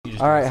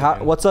All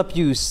right, what's up,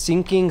 you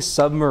sinking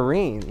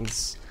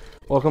submarines?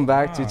 Welcome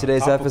back to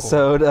today's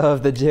episode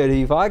of the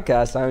JOWP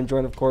podcast. I'm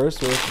joined, of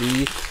course, with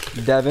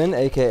the Devin,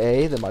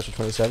 aka the Maestro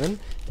 27,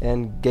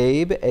 and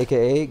Gabe,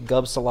 aka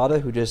Gub Salada,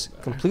 who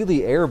just completely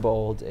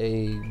airballed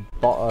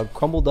a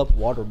crumbled up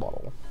water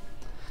bottle.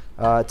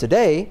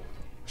 Today,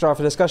 we're starting off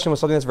a discussion with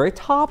something that's very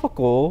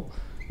topical.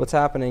 What's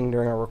happening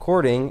during our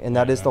recording, and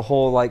that is the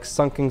whole like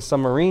sunken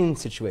submarine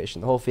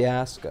situation, the whole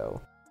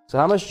fiasco. So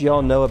how much do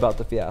y'all know about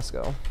the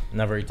fiasco?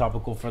 Not very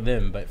topical for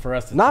them, but for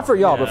us, it's not for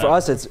y'all, but for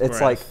us,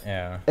 it's like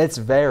it's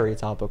very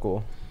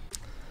topical.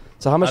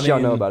 So how much do y'all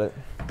know about it?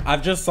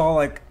 I saw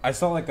like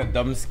a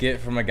dumb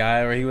skit from a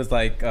guy where he was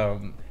like,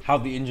 how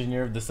the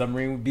engineer of the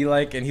submarine would be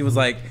like, and he was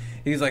like,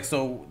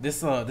 so this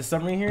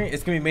submarine here,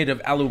 it's gonna be made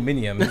of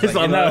aluminium. He's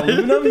like, not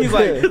aluminum. He's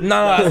like,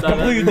 nah, it's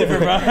completely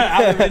different,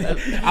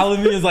 bro.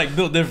 Aluminium is like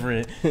built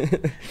different,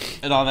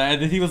 and all that.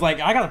 And then he was like,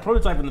 I got a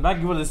prototype in the back.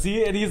 You want to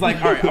see it? And he's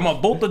like, all right, I'm gonna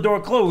bolt the door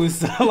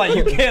closed, like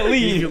you can't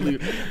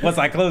leave once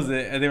I close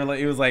it. And they were like,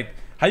 it was like,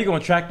 how you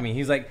gonna track me?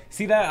 He's like,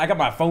 see that? I got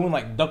my phone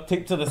like duct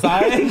taped to the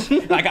side.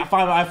 I got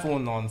 5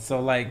 iPhones on, so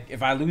like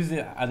if I lose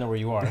it, I know where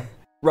you are.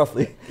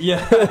 Roughly. Yeah.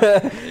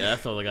 Yeah, I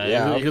felt like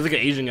he was like an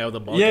Asian guy with a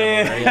ball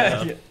cap on, right?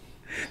 Yeah.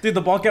 Dude,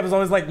 the ball cap is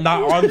always like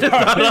not on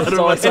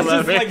purpose.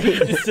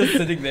 It's just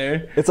sitting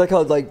there. It's like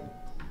how like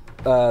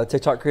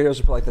TikTok creators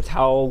would put like the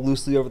towel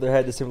loosely over their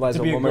head to symbolize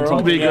a woman.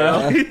 To be a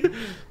girl.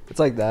 It's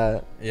like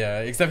that. Yeah,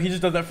 except he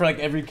just does that for like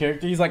every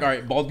character. He's like, all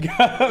right, bald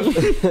cap.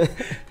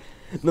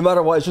 No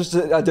matter what, it's just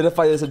to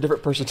identify as a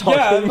different person talking.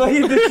 Yeah, but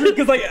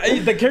because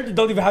like the character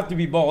don't even have to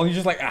be bald. He's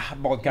just like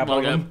bald cap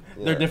on them.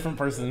 Yeah. They're a different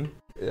person.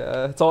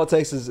 Yeah, it's all it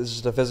takes is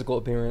just a physical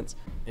appearance.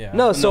 Yeah.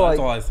 No, so that's like,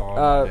 all I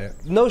saw.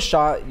 No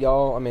shot,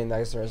 y'all. I mean, I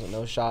guess there isn't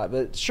no shot,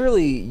 but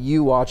surely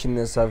you watching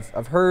this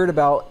have heard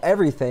about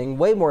everything,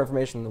 way more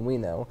information than we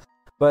know.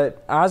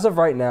 But as of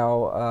right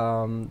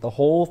now, the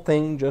whole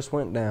thing just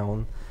went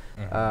down.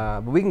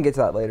 But we can get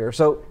to that later.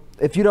 So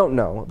if you don't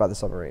know about the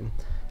submarine,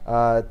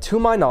 to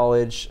my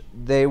knowledge,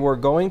 they were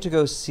going to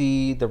go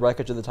see the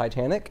wreckage of the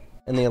Titanic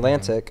in the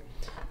Atlantic.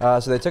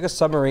 So they took a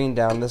submarine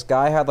down. This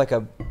guy had like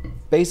a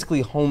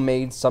basically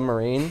homemade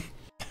submarine.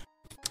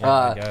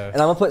 And I'm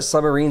gonna put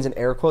submarines in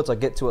air quotes. I'll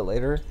get to it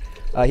later.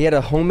 He had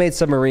a homemade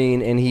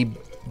submarine, and he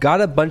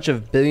got a bunch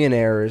of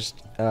billionaires.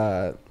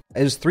 It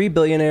was 3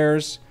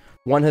 billionaires,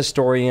 1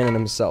 historian, and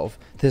himself.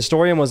 The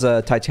historian was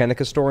a Titanic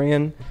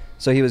historian,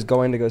 so he was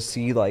going to go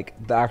see like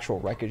the actual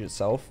wreckage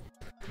itself.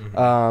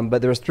 But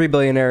there was 3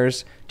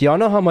 billionaires. Do y'all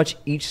know how much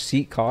each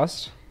seat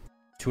cost?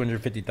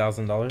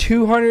 $250,000.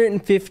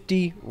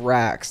 250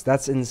 racks.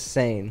 That's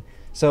insane.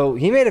 So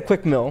he made a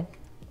quick mill,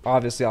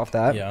 obviously off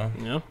that.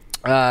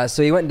 Yeah.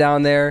 So he went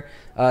down there.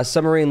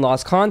 Submarine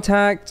lost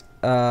contact.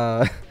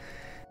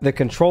 The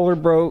controller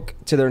broke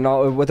to their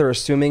knowledge, what they're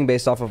assuming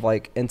based off of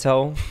like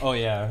intel. Oh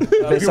yeah,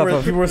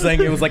 people were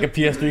saying it was like a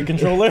PS3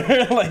 controller,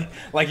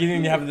 like you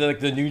didn't have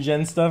the new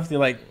gen stuff. They're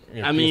like,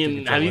 I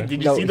mean,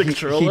 did you see the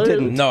controller? He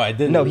didn't. No, I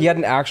didn't. No, he had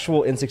an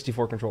actual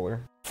N64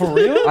 controller. For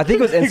real? I think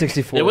it was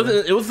N64.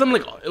 It wasn't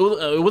like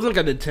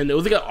a Nintendo. It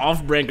was like an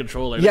off-brand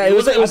controller. Yeah, it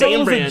was a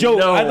joke.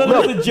 No. I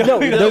thought it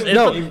was a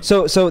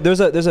joke. So there's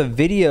a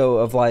video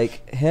of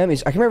like him. I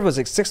can't remember if it was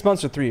like 6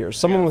 months or 3 years,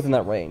 someone within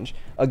that range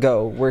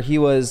ago, where he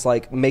was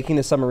like making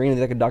the submarine,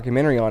 like a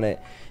documentary on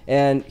it,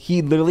 and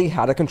he literally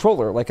had a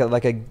controller, like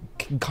a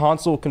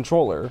console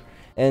controller.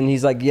 And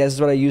he's like, yeah, this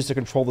is what I use to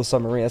control the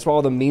submarine. That's why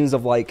all the memes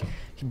of like,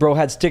 bro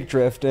had stick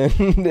drift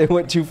and it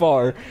went too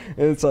far.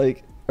 And it's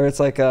like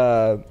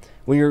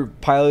when you're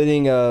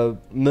piloting a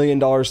 $1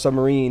 million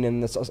submarine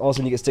and all of a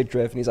sudden you get stick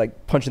drift and he's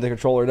like punching the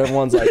controller and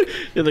everyone's like,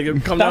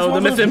 come down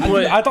with the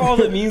misinput. I thought all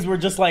the memes were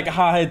just like,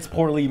 it's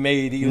poorly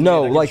made.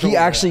 No, like he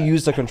actually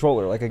used a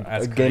controller, like a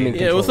gaming controller.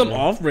 Yeah, it was some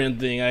off-brand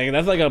thing. Like,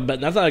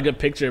 that's not a good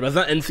picture, but it's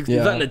not N60.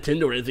 It's not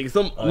Nintendo or anything. It's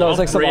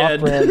like some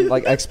off-brand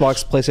like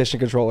Xbox, PlayStation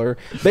controller.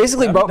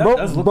 Basically, bro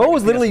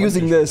was literally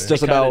using this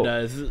just about.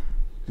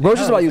 Bro's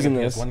just about using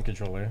this. PS1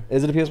 controller.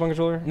 Is it a PS1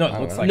 controller? No,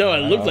 it looks like. No,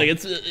 it looks like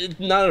it's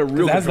not a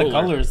real. It has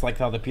controller. the colors like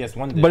how the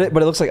PS1 did. But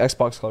it looks like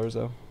Xbox colors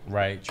though.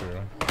 Right.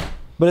 True.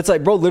 But it's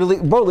like bro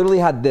literally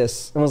had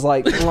this and was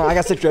like, I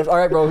got stick drift. All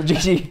right, bro,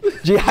 GG.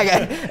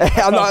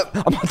 I'm not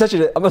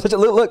touching it. I'm not touching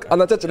it. Look, I'm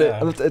not touching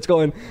it. It's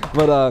going.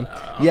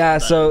 But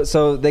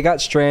so they got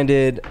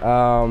stranded.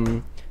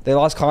 They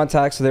lost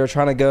contact, so they were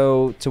trying to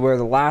go to where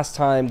the last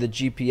time the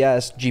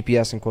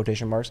GPS in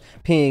quotation marks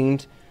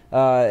pinged.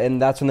 And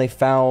that's when they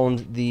found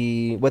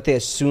what they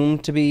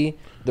assumed to be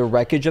the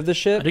wreckage of the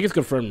ship. I think it's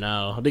confirmed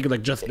now. I think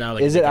like just now.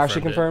 Like, is it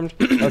actually confirmed?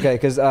 Okay,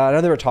 because I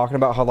know they were talking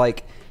about how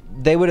like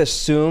they would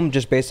assume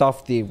just based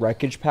off the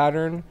wreckage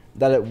pattern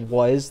that it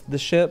was the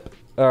ship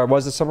or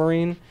was the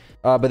submarine,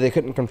 but they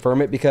couldn't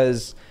confirm it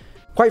because,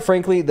 quite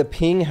frankly, the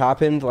ping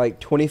happened like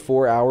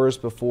 24 hours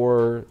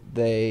before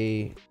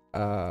they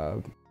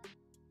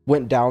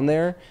went down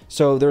there.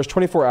 So there was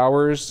 24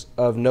 hours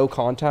of no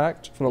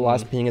contact from the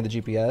last ping of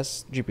the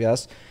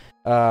GPS.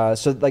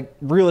 So like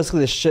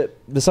realistically,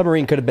 the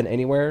submarine could have been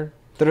anywhere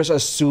they're just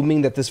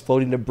assuming that this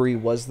floating debris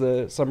was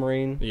the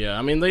submarine. Yeah,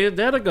 I mean they had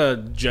like a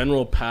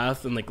general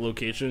path and like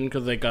location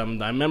because like I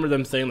remember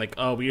them saying like,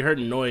 oh, we heard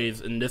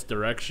noise in this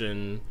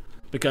direction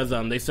because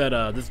they said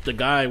the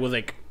guy was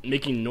like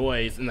making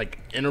noise in like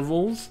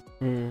intervals.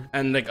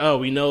 And like, oh,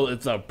 we know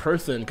it's a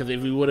person because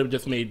if we would have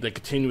just made like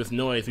continuous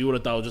noise, we would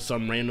have thought it was just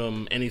some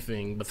random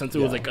anything. But since it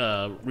was like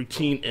a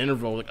routine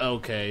interval, like, oh,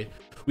 okay,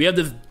 we have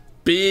this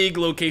big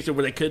location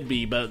where they could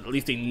be, but at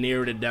least they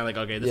narrowed it down. Like,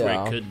 okay, this is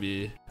where it could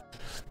be.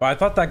 But I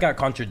thought that got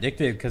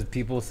contradicted because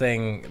people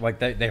saying like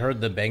they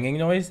heard the banging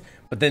noise,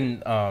 but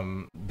then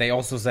they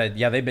also said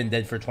they've been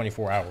dead for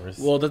 24 hours.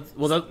 Well,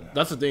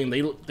 that's the thing.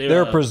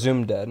 They're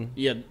presumed dead.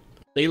 Yeah,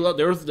 they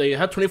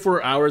had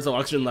 24 hours of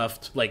oxygen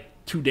left like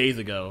 2 days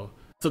ago,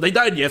 so they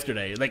died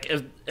yesterday. Like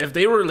if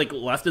they were like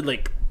lasted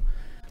like,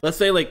 let's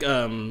say like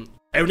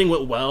everything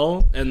went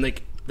well and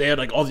like they had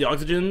like all the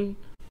oxygen,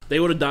 they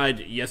would have died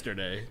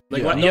yesterday.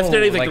 Like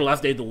yesterday's like the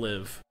last day to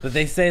live. But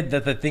they said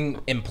that the thing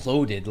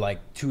imploded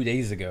like 2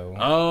 days ago.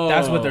 Oh,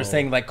 that's what they're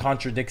saying. Like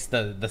contradicts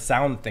the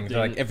sound thing. They're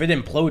like, if it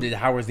imploded,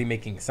 how was he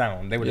making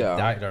sound? They would have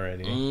died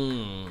already.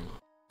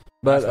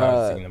 But that's what I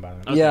was thinking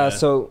about it. Yeah,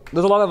 so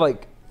there's a lot of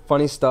like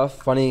funny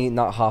stuff. Funny,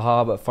 not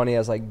haha, but funny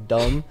as like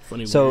dumb.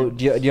 Funny. So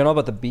do you know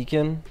about the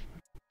beacon?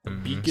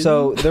 Beacon?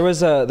 So there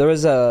was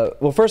a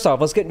well, first off,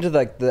 let's get into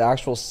like the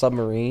actual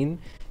submarine.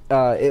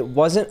 It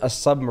wasn't a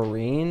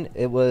submarine.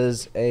 It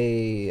was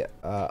a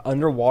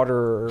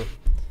underwater.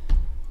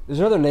 There's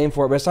another name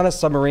for it, but it's not a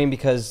submarine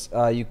because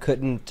you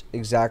couldn't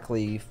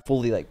exactly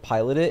fully like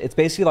pilot it. It's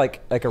basically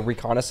like a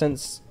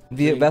reconnaissance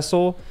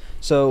vessel.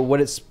 So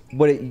what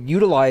it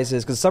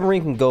utilizes, because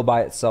submarine can go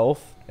by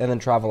itself and then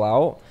travel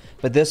out,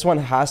 but this one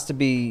has to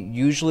be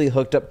usually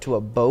hooked up to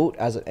a boat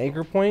as an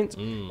anchor point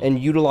and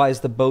utilize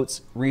the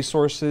boat's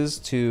resources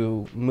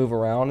to move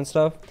around and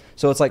stuff.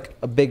 So it's like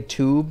a big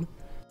tube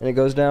and it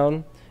goes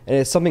down, and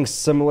it's something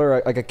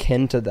similar, like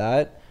akin to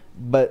that,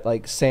 but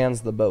like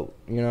sans the boat,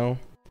 you know?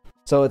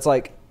 So it's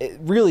like,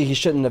 really, he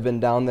shouldn't have been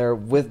down there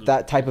with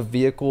that type of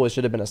vehicle. It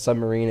should have been a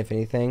submarine, if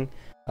anything.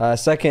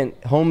 Second,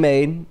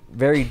 homemade,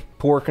 very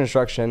poor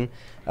construction.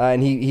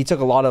 And he took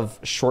a lot of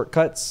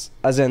shortcuts,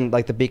 as in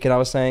like the beacon I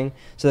was saying.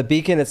 So the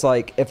beacon, it's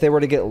like if they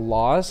were to get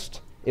lost,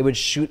 it would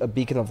shoot a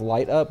beacon of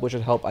light up, which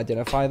would help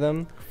identify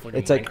them.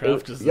 It's like,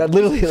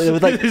 literally, it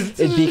would like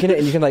it beacon it,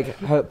 and you can like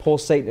have it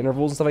pulsate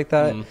intervals and stuff like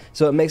that.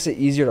 So it makes it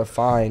easier to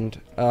find.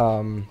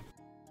 And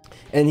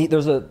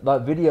there's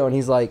that video, and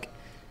he's like,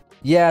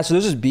 yeah, so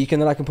there's this beacon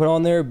that I can put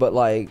on there, but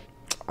like,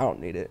 I don't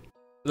need it.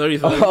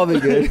 I'll be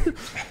good.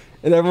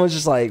 And everyone's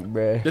just like,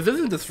 bruh. This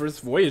isn't his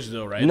first voyage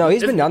though, right? No,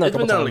 he's been down there a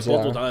couple times.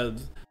 Multiple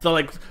times. So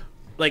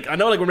like I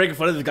know like we're making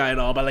fun of this guy and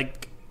all, but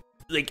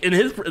like in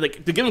his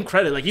like to give him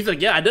credit, like he's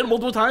like, yeah, I did it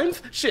multiple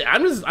times. Shit,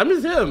 I'm just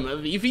him. I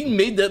mean, if he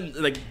made them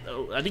like,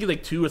 I think it's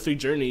like 2 or 3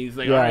 journeys.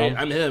 Like, all right,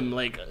 I'm him.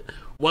 Like,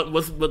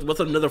 what's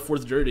another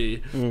 4th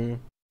journey?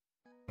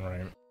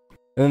 Right.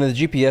 And then the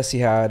GPS he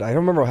had, I don't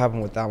remember what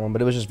happened with that one,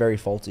 but it was just very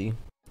faulty.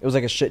 It was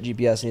like a shit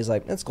GPS, and he's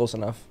like, that's close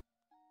enough.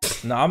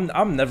 No,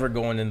 I'm never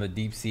going in the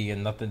deep sea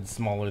and nothing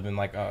smaller than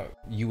like a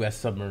U.S.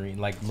 submarine,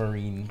 like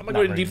marine. I'm not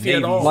going deep sea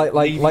at all.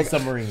 Like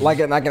submarine, like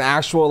an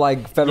actual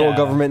like federal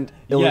government.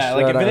 Yeah,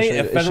 like if it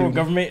ain't a federal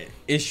government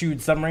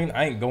issued submarine,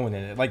 I ain't going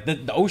in it. Like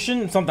the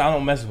ocean, something I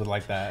don't mess with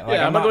like that.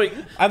 Like, I'm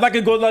not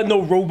gonna go like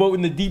no rowboat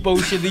in the deep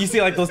ocean. You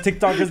see like those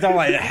TikTokers now,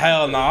 like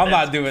hell no, I'm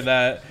not doing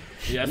that.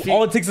 Yeah,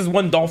 all it takes is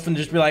one dolphin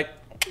just be like,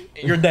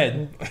 you're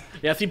dead.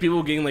 Yeah, I see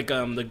people getting like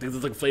these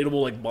like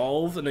inflatable like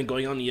balls and then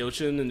going on the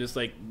ocean and just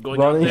like going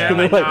running out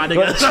there. Like,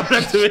 I'm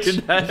not doing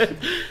that.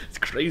 It's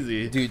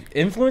crazy, dude.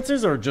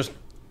 Influencers are just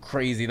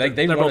crazy. Like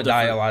they want to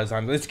die a lot of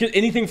times. It's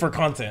anything for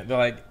content. They're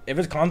like, if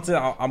it's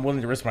content, I'm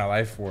willing to risk my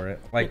life for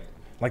it.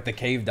 Like the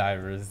cave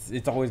divers,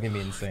 it's always gonna be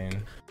insane.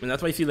 I mean,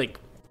 that's why you see like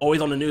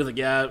always on the news like,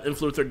 yeah,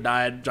 influencer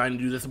died trying to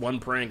do this one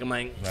prank. I'm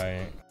like,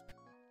 right.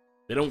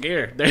 They don't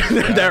care.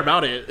 They're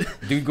about it.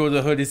 Dude, go to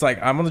the hood. He's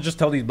like, I'm gonna just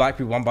tell these black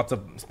people I'm about to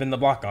spin the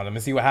block on them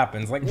and see what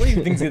happens. Like, what do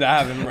you think's gonna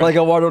happen? Bro? Like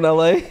a war in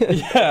LA.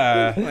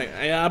 Yeah. Like,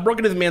 I broke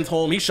in this man's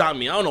home. He shot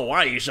me. I don't know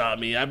why he shot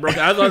me. I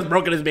was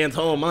broke in his man's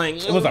home. I'm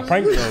like, it was a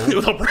prank, bro. It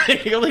was a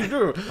prank. I'm like,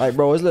 bro. Like,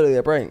 bro, it's literally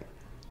a prank.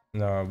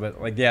 No, but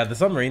like, yeah, the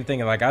submarine thing,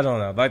 like, I don't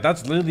know. Like,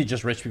 that's literally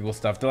just rich people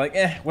stuff. They're like,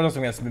 what else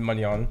am I gonna spend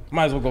money on?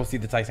 Might as well go see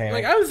the Titanic.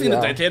 Like, I haven't seen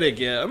the Titanic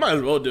yet. I might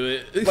as well do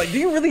it. Like, do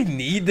you really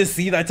need to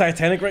see that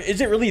Titanic? Right?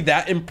 Is it really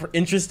that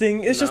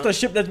interesting? It's just a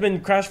ship that's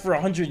been crashed for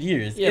 100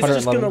 years. Yeah, it's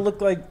just gonna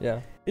look like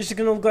it's just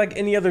gonna look like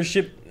any other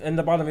ship in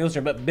the bottom of the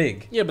ocean, but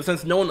big. Yeah, but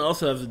since no one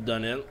else has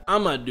done it,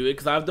 I'm gonna do it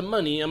because I have the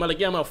money. I'm like,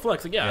 I'm gonna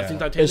flex. Like, I've seen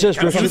Titanic. It's just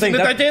rich. The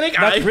Titanic.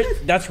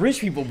 That's rich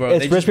people, bro.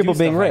 It's rich people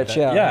being rich.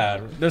 Yeah,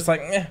 they're just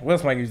like, what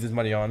else am I gonna use this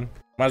money on?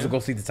 Might as well go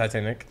see the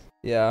Titanic.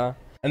 Yeah.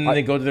 And then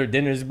they go to their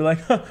dinners and be like,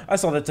 I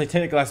saw the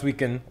Titanic last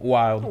weekend.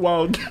 Wild.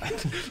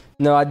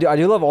 No, I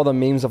do love all the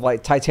memes of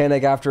like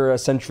Titanic after a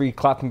century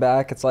clapping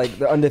back. It's like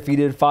the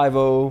undefeated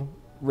 5-0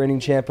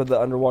 reigning champ of the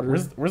underwater.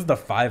 Where's the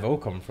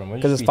 5-0 come from?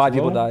 Because it's 5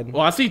 people died.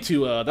 Well, I see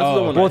 2. That's the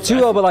one. Well,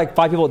 2-0, but like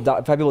 5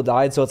 people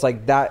died, so it's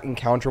like that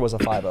encounter was a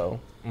 5-0.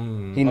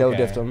 He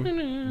no-diffed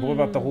him. What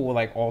about the whole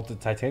like all the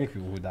Titanic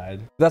people who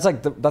died? That's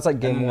like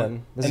game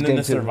 1. This is and game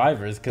then the 2.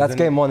 survivors. That's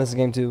game 1. This is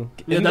game 2.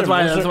 Yeah, that's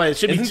why it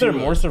should be 2. Isn't there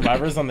more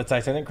survivors on the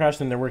Titanic crash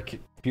than there were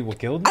people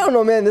killed? I don't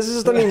know, man. This is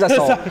just the memes I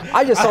saw.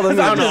 I just saw the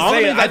memes.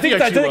 I think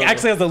Titanic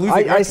actually has a losing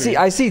record.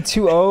 I see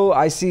 2-0.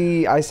 I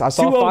saw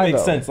 5-0.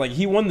 Makes sense. Like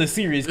he won the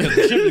series because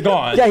the ship's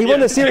gone. Yeah, he won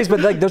the series,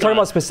 but like they're talking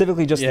about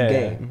specifically just the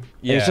game.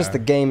 Yeah, it's just the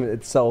game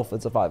itself.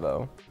 It's a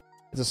 5-0.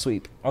 It's a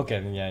sweep. Okay,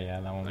 then yeah,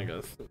 that one I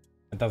guess.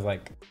 It does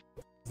like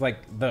it's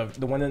like the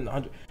one in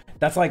 100.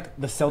 That's like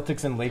the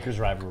Celtics and Lakers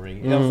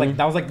rivalry.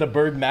 That was like the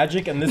Bird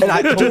Magic, and this.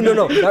 And dude,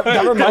 no,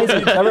 that reminds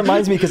me. That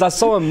reminds me because I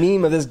saw a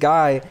meme of this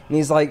guy, and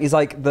he's like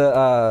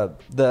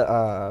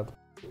the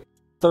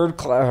third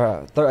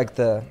class, like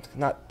the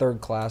not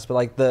third class, but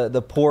like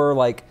the poor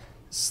like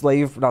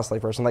not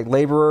slave person, like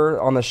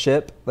laborer on the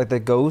ship, like the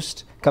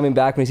ghost coming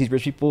back when he sees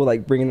rich people,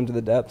 like bringing them to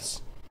the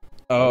depths.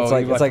 Oh, it's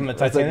like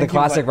the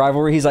classic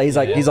rivalry. He's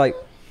like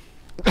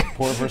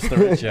poor versus the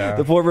rich. Yeah,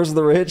 the poor versus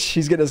the rich.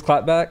 He's getting his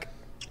clap back.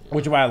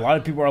 Which is why a lot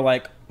of people are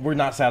like, we're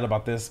not sad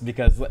about this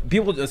because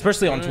people,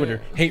 especially on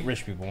Twitter, hate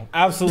rich people.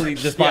 Absolutely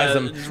despise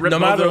them, no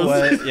matter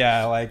what.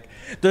 Yeah, like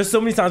there's so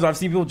many times I've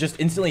seen people just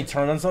instantly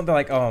turn on something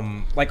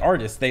like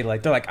artists. They're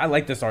like, I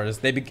like this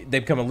artist. They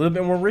become a little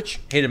bit more rich,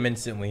 hate them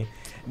instantly.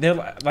 They're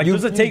like,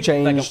 there's a take.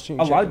 A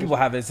lot of people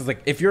have it. It's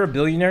like if you're a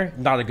billionaire,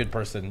 not a good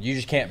person. You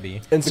just can't be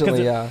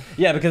instantly.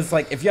 Because it's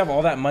like if you have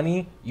all that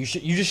money, you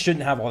just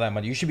shouldn't have all that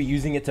money. You should be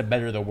using it to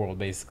better the world,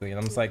 basically. And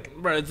I'm just like,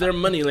 bro, it's their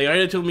money. Like I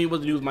already told me what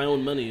to do with my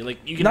own money. Like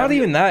you can not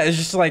even that. It's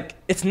just like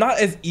it's not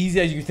as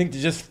easy as you think to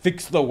just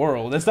fix the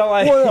world. It's not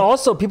like. Well,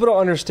 also people don't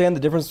understand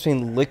the difference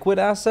between liquid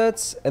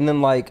assets and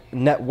then like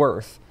net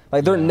worth.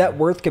 Like their net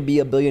worth could be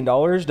 $1 billion.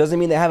 Doesn't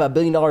mean they have $1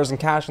 billion in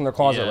cash in their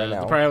closet right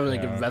now. They probably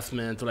have like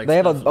investments. Or like they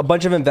have a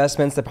bunch of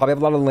investments. They probably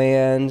have a lot of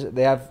land.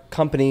 They have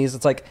companies.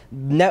 It's like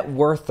net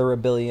worth they're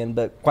 $1 billion,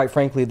 but quite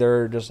frankly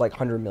they're just like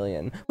 100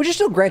 million, which is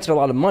still granted a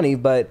lot of money,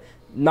 but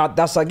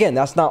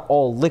that's not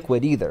all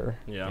liquid either.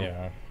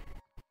 Yeah.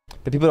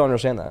 But people don't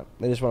understand that.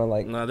 They just want to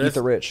like eat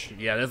the rich.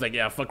 Yeah, there's like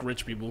fuck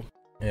rich people.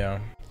 Yeah.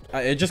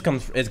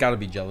 It's got to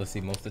be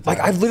jealousy most of the time.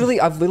 Like I've literally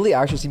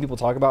actually seen people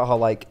talk about how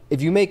like if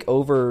you make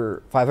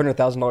over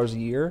 $500,000 a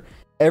year,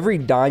 every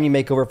dime you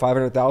make over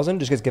 $500,000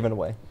 just gets given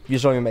away. You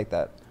just don't even make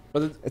that.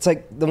 But it's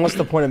like then what's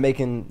the point of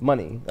making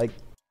money? Like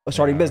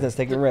starting business,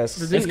 taking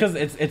risks. It's because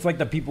it's like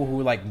the people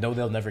who like know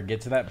they'll never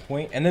get to that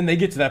point, and then they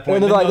get to that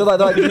point. And they're like, you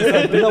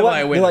know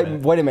what? They're like,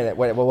 wait a minute,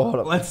 hold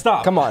up. Let's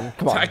stop. Come on.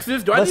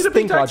 Taxes? Do I need to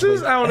pay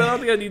taxes? I don't know. I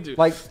don't think I need to.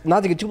 Like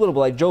not to get too little,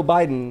 but like Joe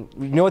Biden,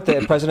 you know what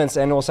the president's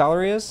annual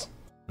salary is?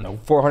 No.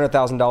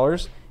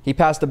 $400,000. He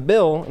passed a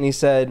bill and he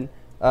said,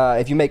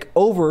 if you make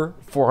over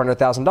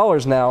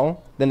 $400,000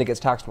 now, then it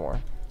gets taxed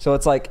more. So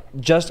it's like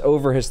just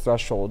over his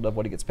threshold of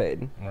what he gets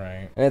paid.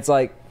 Right. And it's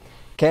like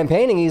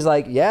campaigning. He's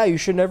like, yeah, you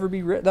should never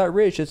be that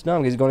rich. It's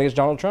dumb. He's going against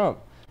Donald Trump.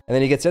 And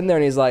then he gets in there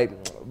and he's like,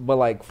 but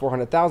like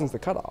 400,000 is the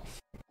cutoff.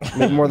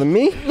 Make more than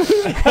me?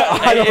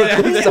 I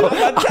don't think so.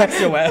 And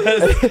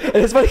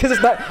it's funny because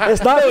it's not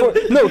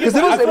because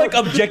I feel like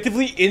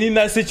objectively in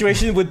that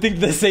situation would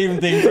think the same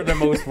thing for the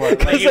most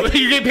part. Like,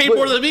 you get paid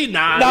more than me?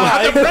 Nah.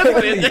 I'm the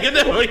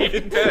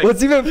president.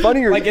 What's even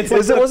funnier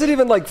is it wasn't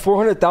even like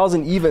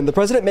 400,000 even. The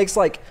president makes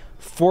like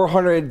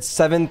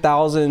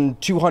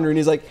 407,200 and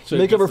he's like,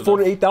 make over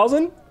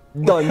 48,000?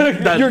 Done. You're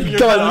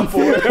done. I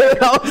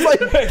was like,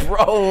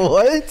 bro,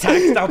 what?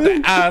 Taxed out the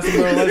ass,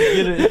 bro. Let's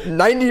get it.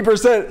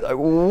 90%. Like,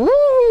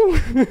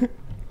 woo.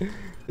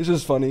 It's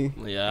just funny.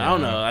 Yeah, I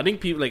don't know. I think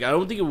people I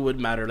don't think it would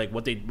matter like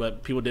what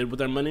people did with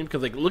their money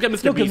because like look at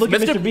Mr. Beast.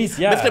 Mr. Beast,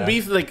 yeah. Mr.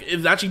 Beast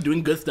is actually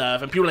doing good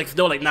stuff and people are like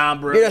still like nah,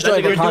 bro. Yeah,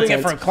 they're doing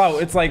it for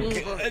clout. It's like,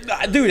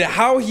 dude,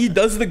 how he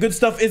does the good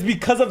stuff is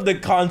because of the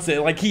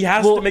content. Like he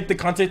has to make the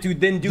content to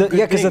then do good things.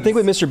 Yeah, because the thing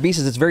with Mr. Beast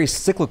is it's very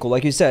cyclical.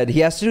 Like you said, he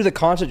has to do the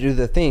content to do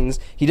the things.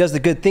 He does the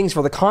good things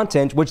for the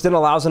content, which then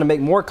allows him to make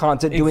more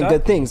content doing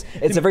good things.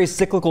 It's a very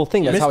cyclical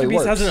thing. That's how he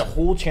works. Mr. Beast has a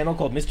whole channel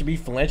called Mr.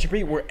 Beast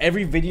Philanthropy where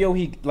every video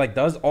he like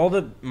does all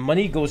the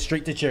money goes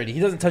straight to charity. He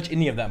doesn't touch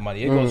any of that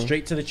money. It goes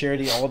straight to the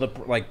charity. All the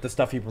the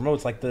stuff he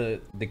promotes, like the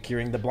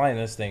curing the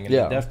blindness thing and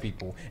the deaf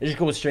people, it just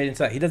goes straight into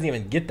that. He doesn't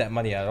even get that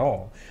money at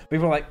all.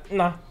 People are like,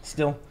 nah,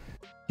 still,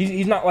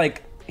 he's not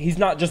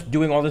just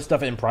doing all this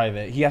stuff in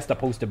private. He has to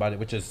post about it,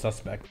 which is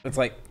suspect. It's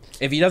like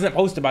if he doesn't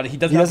post about it, he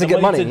doesn't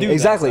get money to do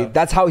exactly. That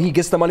That's how he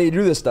gets the money to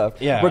do this stuff.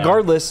 Yeah.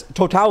 Regardless,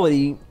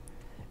 totality,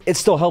 it's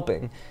still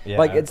helping. Yeah.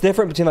 Like it's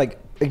different between like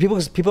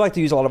people like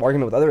to use a lot of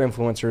argument with other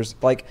influencers.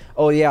 Like,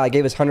 oh yeah, I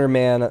gave this homeless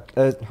man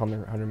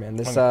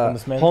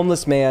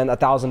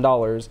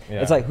 $1,000.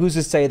 Yeah. It's like who's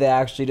to say they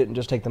actually didn't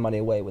just take the money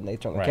away when they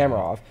turned the camera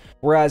off?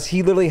 Whereas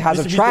he literally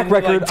has a track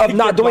record of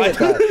not doing it.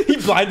 He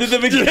blinded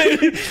them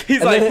again.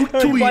 He's like,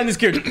 too blind this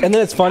kid. And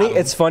then it's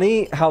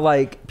funny how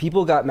like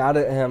people got mad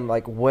at him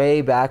like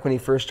way back when he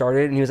first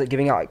started and he was like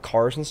giving out like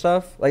cars and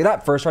stuff. Like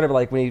not first started, but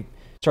like when he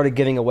started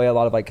giving away a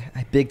lot of like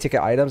big ticket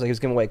items. Like he was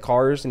giving away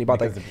cars, and he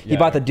bought he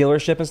bought the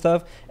dealership and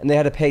stuff, and they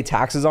had to pay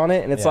taxes on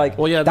it. And it's like,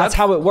 well, yeah, that's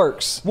how it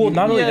works. Well,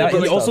 not only that,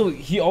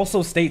 he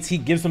also states he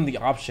gives them the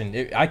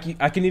option. I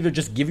can either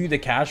just give you the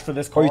cash for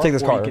this car, or you take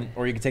this car,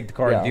 or you can take the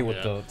car and deal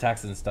with the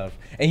taxes and stuff.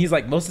 And he's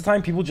like, most of the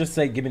time, people just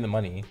say, "Give me the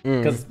money,"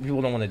 because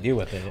people don't want to deal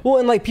with it. Well,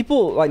 and like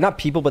people, like not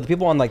people, but the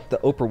people on like the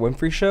Oprah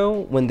Winfrey show,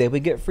 when they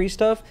would get free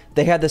stuff,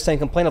 they had the same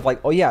complaint of like,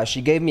 oh yeah,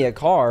 she gave me a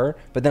car,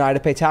 but then I had to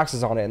pay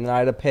taxes on it, and then I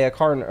had to pay a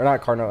car, or not a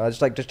car, no,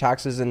 just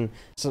taxes and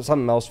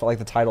something else for like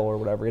the title or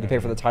whatever. You had to pay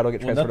for the title,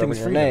 get transferred over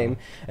your name,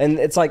 and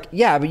it's like,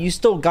 yeah, but you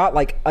still got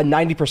like a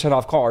 90%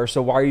 off car,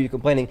 so why are you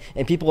complaining?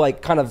 And people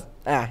like kind of,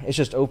 it's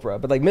just Oprah.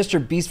 But like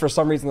Mr. Beast, for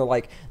some reason, they're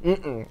like,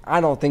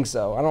 I don't think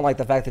so. I don't like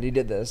the fact that he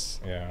did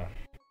this. Yeah.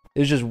 It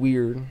was just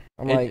weird.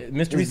 I'm like,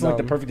 Mr. Beast is like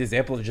the perfect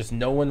example of just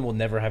no one will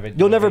never have it.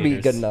 You'll never be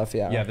good enough.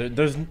 Yeah. Yeah.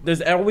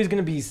 There's always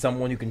going to be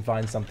someone who can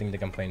find something to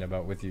complain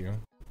about with you,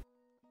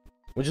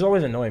 which is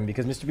always annoying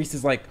because Mr. Beast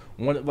is like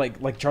one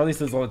like Charlie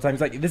says all the time.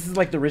 He's like, this is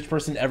like the rich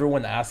person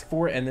everyone asks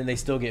for, and then they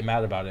still get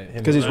mad about it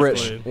because he's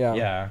rich. Yeah.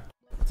 Yeah.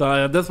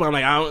 So that's why I'm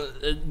like,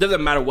 it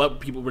doesn't matter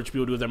what rich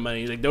people do with their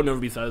money. Like they'll never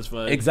be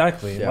satisfied.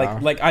 Exactly. Yeah.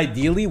 Like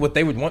ideally, what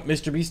they would want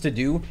Mr. Beast to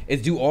do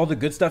is do all the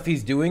good stuff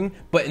he's doing,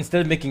 but instead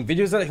of making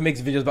videos out, he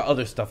makes videos about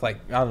other stuff, like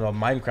I don't know,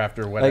 Minecraft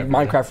or whatever,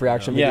 like Minecraft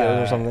reaction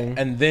videos or something.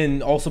 And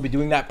then also be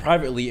doing that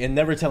privately and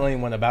never tell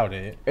anyone about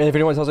it. And if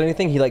anyone tells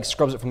anything, he like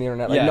scrubs it from the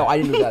internet. Like, no, I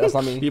didn't do that. That's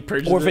not me.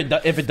 Or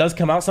if it does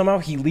come out somehow,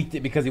 he leaked it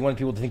because he wanted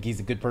people to think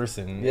he's a good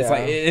person. Yeah. It's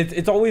like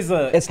it's always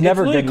it's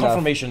never really good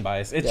confirmation enough.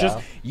 bias. It's just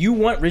you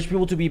want rich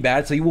people to be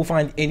bad, so you will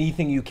find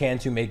anything you can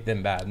to make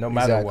them bad, no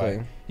matter what.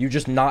 You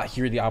just not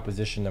hear the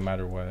opposition, no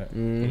matter what.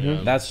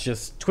 That's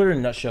just Twitter in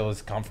a nutshell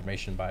is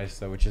confirmation bias,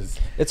 though, which is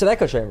it's an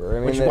echo chamber. I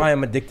mean, which is why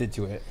I'm addicted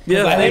to it.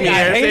 Yeah, I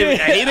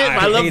hate it.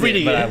 I love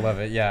reading it, but it. I love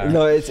it. Yeah.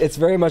 No, it's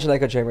very much an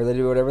echo chamber. They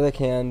do whatever they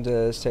can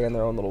to stay in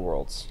their own little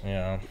worlds.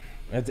 Yeah,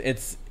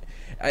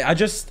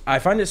 I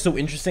find it so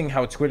interesting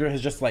how Twitter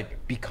has just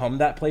like become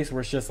that place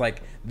where it's just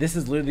like this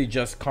is literally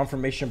just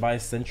confirmation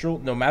bias central.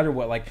 No matter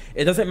what, like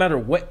it doesn't matter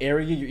what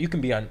area you can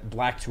be on.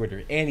 Black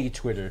Twitter, Annie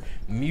Twitter,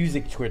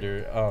 music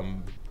Twitter,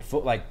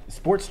 like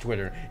sports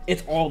Twitter.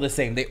 It's all the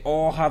same. They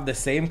all have the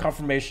same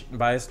confirmation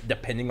bias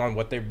depending on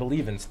what they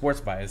believe in. Sports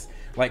bias,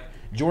 like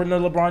Jordan or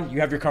LeBron, you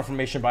have your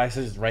confirmation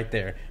biases right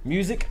there.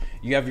 Music,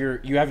 you have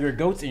your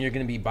goats, and you're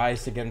gonna be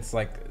biased against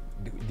like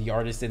the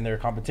artists in their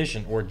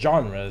competition or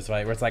genres,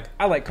 right? Where it's like,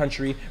 I like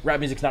country, rap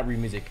music's not real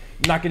music.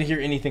 I'm not gonna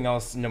hear anything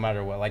else no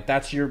matter what. Like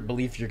that's your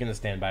belief, you're gonna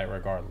stand by it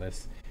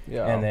regardless.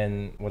 Yeah. And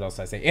then what else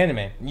did I say?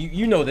 Anime.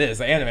 You know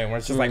this, anime, where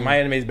it's just like my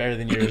anime is better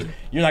than yours.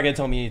 You're not gonna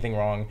tell me anything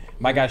wrong.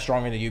 My guy's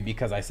stronger than you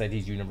because I said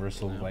he's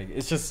universal. Like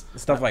it's just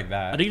stuff like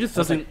that. I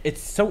think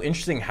it's so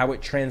interesting how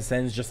it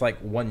transcends just like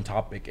one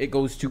topic. It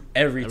goes to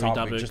every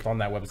topic just on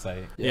that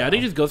website. Yeah, I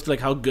think it just goes to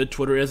like how good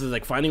Twitter is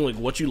like finding like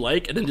what you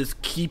like and then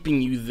just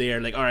keeping you there.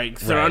 Like all right,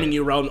 surrounding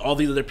you around all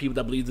these other people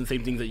that believe in the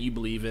same things that you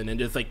believe in, and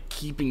just like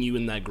keeping you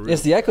in that group.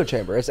 It's the echo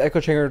chamber. It's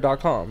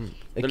echochamber.com.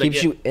 It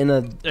keeps you in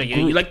a group.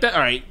 You like that?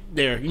 All right,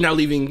 there. You're not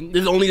leaving.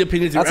 This is only the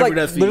opinions you're ever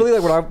gonna see. Literally,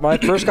 like when I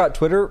first got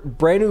Twitter,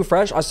 brand new,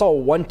 fresh, I saw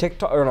one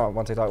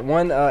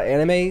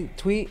anime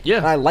tweet. Yeah,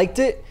 and I liked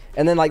it.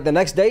 And then like the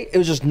next day, it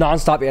was just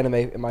nonstop anime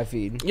in my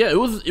feed. Yeah, it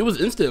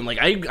was instant. Like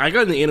I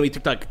got in the anime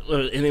TikTok,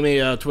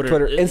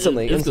 Twitter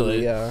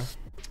instantly. Yeah.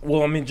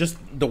 Well, I mean, just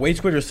the way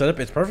Twitter's set up,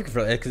 it's perfect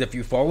for that. Because if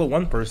you follow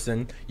one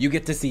person, you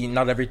get to see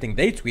not everything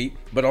they tweet,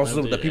 but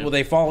also the people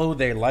they follow,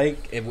 they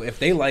like. If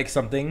they like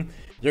something,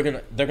 they're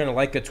gonna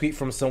like a tweet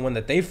from someone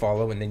that they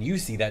follow, and then you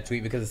see that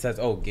tweet because it says,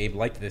 "Oh, Gabe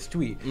liked this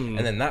tweet," and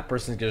then that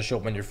person's gonna show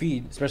up on your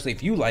feed, especially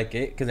if you like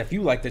it. Because if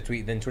you like the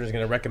tweet, then Twitter's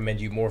gonna recommend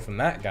you more from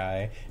that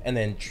guy, and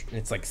then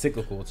it's like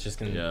cyclical. It's just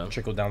gonna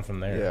trickle down from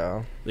there.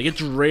 Yeah, like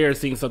it's rare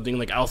seeing something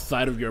like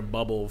outside of your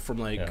bubble from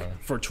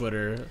for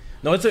Twitter.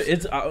 No,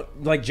 it's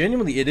like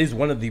genuinely, it is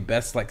one of the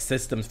best like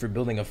systems for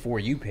building a For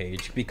You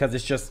page because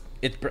it's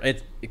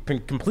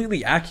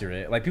completely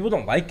accurate. Like people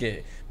don't like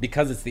it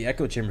because it's the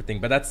echo chamber thing,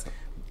 but that's.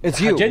 It's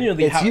you.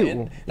 Genuinely,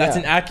 that's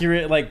an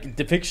accurate like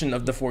depiction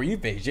of the For You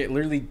page. It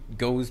literally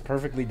goes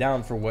perfectly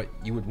down for what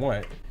you would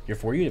want your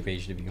For You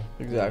page to be.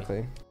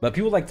 Exactly. But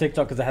people like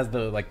TikTok because it has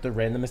the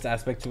randomest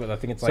aspect to it. I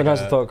think it's sometimes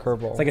throw a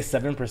curveball. It's like a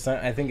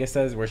 7%. I think it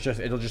says where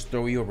it'll just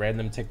throw you a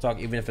random TikTok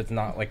even if it's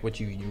not like what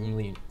you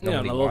normally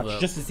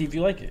watch, just to see if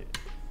you like it.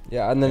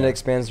 Yeah, and then it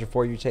expands your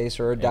For You taste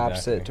or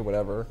adapts it to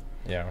whatever.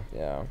 Yeah.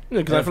 Yeah.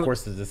 Because of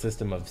course, there's a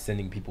system of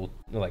sending people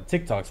like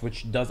TikToks,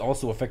 which does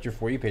also affect your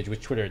For You page,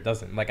 which Twitter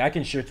doesn't. Like I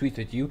can share tweets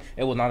with you,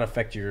 it will not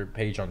affect your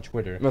page on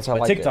Twitter. That's how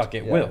but TikTok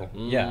it will.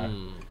 Yeah.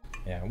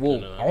 Yeah.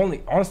 Well,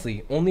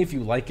 honestly, only if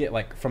you like it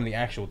like from the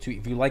actual tweet.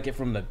 If you like it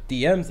from the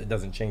DMs, it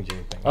doesn't change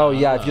anything. Oh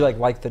yeah, if you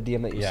like the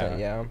DM that you sent,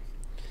 yeah.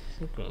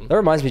 Okay. That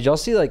reminds me, did y'all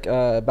see like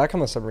back on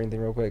the submarine thing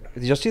real quick?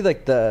 Did y'all see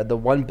like the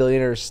 1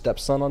 billionaire's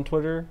stepson on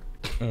Twitter?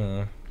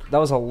 That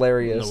was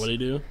hilarious. No, what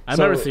did he do? I've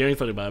never seen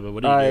anything about it, but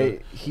what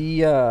did he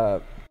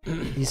do?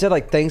 He said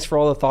like thanks for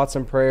all the thoughts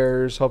and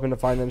prayers, hoping to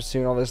find them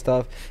soon, all this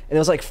stuff. And it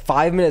was like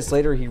 5 minutes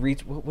later he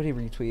what did he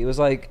retweet? It was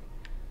like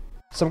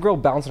some girl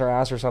bouncing her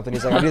ass or something.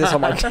 He's like, I need this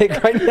on my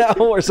dick right now,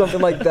 or something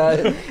like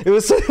that. It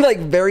was something like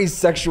very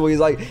sexual. He's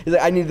like,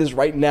 I need this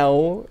right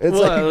now. It's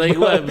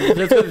what?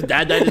 That's because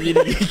dad died and he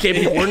can't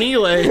be horny.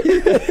 Like,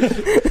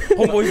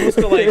 homeboy supposed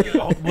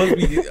to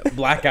be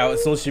blackout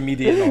social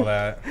media and all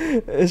that.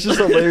 It's just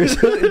hilarious.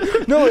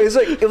 No, it was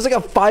like a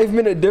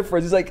 5-minute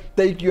difference. He's like,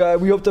 thank you.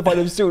 We hope to find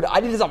him soon.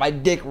 I need this on my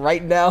dick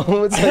right now.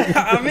 It's like,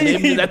 I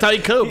mean, that's how he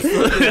copes.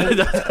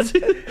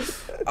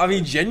 I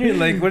mean,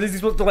 genuinely, like, what is he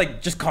supposed to, like,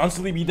 just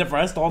constantly be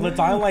depressed all the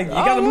time? Like, you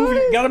gotta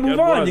move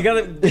on. You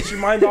gotta get your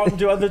mind out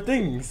into other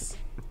things.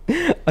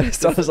 I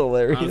just thought it was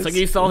hilarious. It's like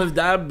he saw his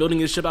dad building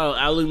his ship out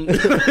of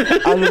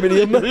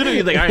aluminium. Literally,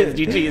 he's like, all right, it's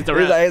GG, it's a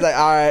wrap. He's like,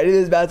 all right, I need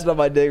this bouncing on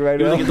my dick right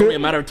now. Like, it's only a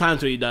matter of time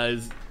till he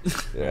dies.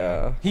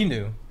 Yeah. He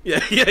knew. Yeah,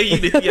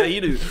 he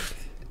knew.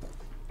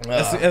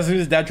 As soon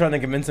as dad trying to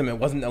convince him it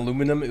wasn't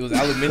aluminum, it was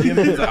aluminium,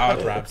 he was like,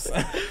 oh, craps.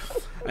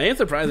 I am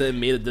surprised that it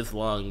made it this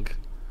long.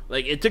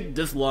 Like, it took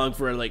this long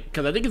for, like,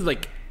 because I think it's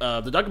like,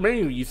 the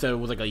documentary you said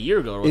was like a year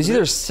ago. It was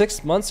either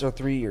 6 months or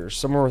 3 years,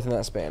 somewhere within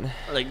that span.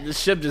 Like, this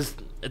ship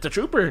it's a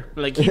trooper.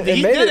 Like, he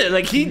did it.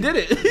 Like, he did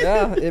it.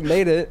 Yeah, it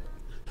made it.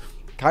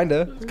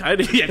 Kinda.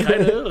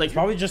 Like,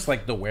 probably just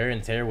like the wear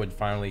and tear would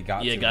finally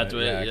got to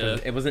it. Yeah.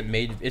 It wasn't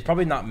made. It's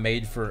probably not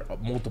made for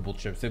multiple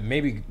trips. It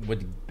maybe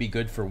would be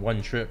good for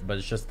one trip, but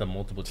it's just the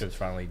multiple trips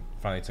finally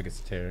took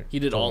its tear. He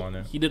did all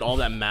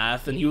that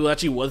math, and he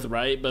actually was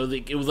right, but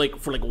it was like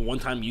for like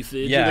one-time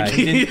usage. Yeah, like,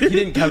 he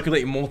didn't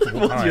calculate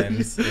multiple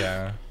times.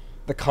 Yeah,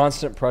 the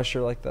constant pressure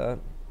like that.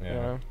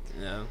 Yeah.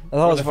 Yeah.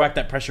 Or the fact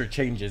that pressure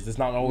changes. It's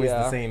not always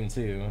the same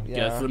too.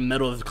 Yeah, so the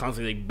metal is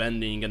constantly like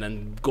bending and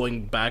then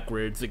going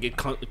backwards. Like it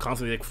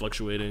constantly like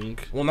fluctuating.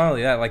 Well, not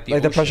only that, like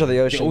the pressure of the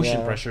ocean. The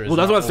ocean pressure is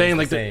that's what I'm saying.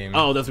 The like same.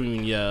 that's what you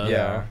mean. Yeah.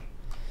 Yeah.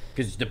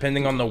 Because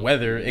depending on the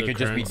weather, it could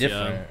just be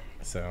different. Yeah.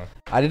 So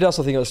I did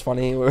also think it was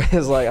funny. Where it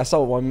was like I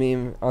saw one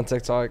meme on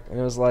TikTok and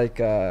it was like.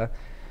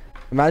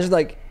 Imagine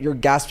like you're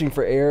gasping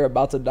for air,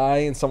 about to die,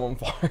 and someone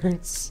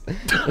farts.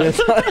 And it's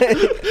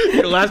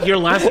like, your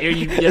last air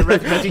you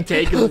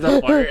take is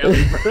the fart.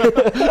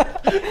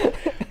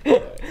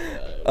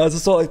 I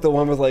just saw like the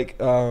one with like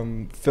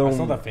film. I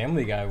saw the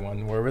Family Guy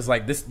one where it was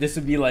like this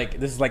would be like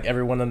this is like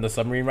everyone on the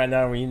submarine right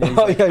now. Where you know,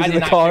 I did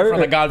not car from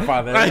The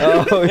Godfather.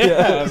 Oh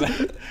yeah.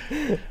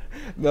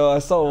 No, I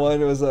saw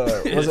one. It was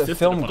it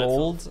Film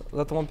Gold? Was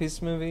that the One Piece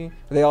movie?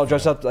 They all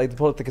dressed up like they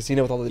pulled up the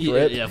casino with all the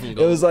drip. Yeah, it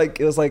was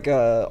like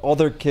all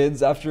their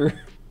kids after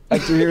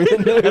hearing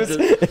the news.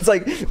 It's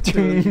like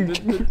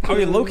I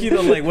mean, low key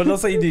though, like what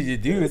else did you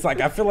do? It's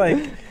like I feel like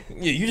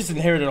you just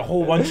inherited a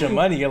whole bunch of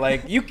money. You're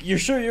like you're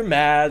sure you're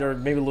mad or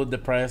maybe a little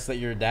depressed that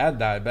your dad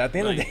died, but at the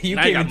end of the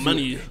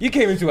day, you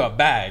came into a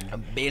bag.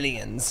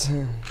 Billions.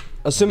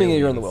 Assuming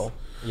you're in the will.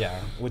 Yeah,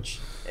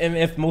 and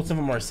if most of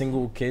them are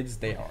single kids,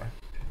 they are.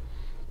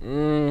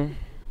 I'm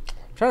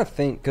trying to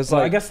think because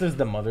I guess there's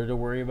the mother to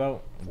worry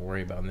about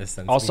in this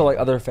sense. Also, like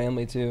other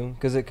family too,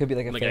 because it could be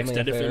like a family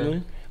extended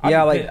affair.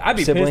 Family. I'd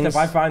be siblings. pissed if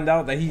I find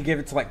out that he gave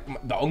it to like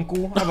the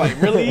uncle. I'm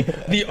like, really,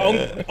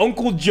 the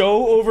Uncle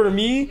Joe over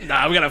me?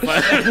 Nah, we gotta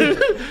fight.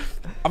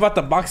 I'm about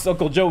to box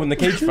Uncle Joe in the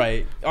cage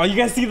fight. Oh, you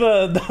guys see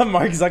the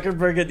Mark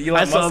Zuckerberg and Elon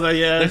Musk? I saw that.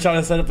 Yeah, they're trying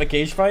to set up a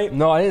cage fight.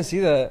 No, I didn't see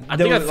that. I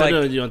think I sent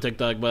it to you on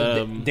TikTok,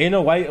 but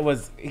Dana White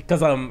was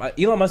because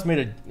Elon Musk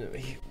made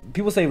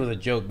people say it was a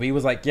joke, but he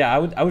was like, yeah,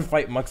 I would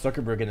fight Mark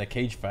Zuckerberg in a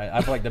cage fight.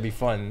 I feel like that'd be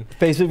fun.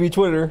 Facebook v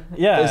Twitter.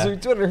 Yeah. Facebook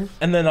v Twitter.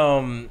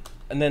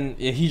 And then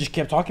he just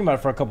kept talking about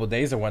it for a couple of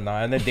days or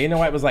whatnot. And then Dana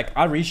White was like,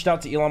 I reached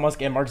out to Elon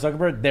Musk and Mark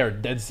Zuckerberg. They're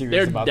dead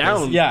serious about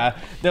down. this. Yeah.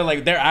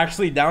 They're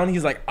actually down.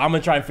 He's like, I'm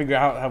going to try and figure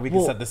out how we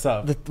can set this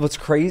up. What's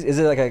crazy, is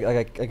it like an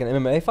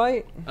MMA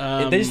fight?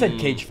 They just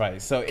said cage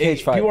fight. So fight.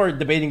 People are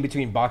debating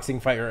between boxing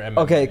fight or MMA.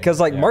 Okay, because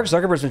Mark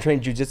Zuckerberg's been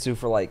training jiu-jitsu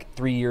for like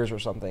 3 years or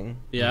something.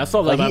 Yeah, I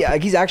saw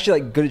that. He's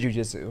actually like good at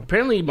jiu-jitsu.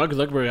 Apparently, Mark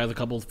Zuckerberg has a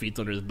couple of feats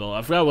under his belt.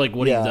 I forgot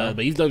what he's done,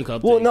 but he's done a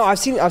couple. Well, no, I've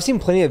seen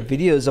plenty of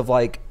videos of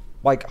like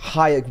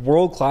high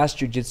world-class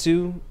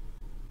jiu-jitsu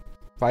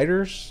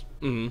fighters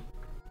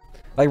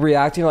like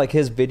reacting to like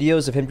his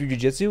videos of him do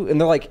jiu-jitsu,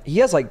 and they're like he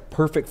has like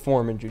perfect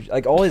form in jiu-jitsu.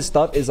 Like all his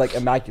stuff is like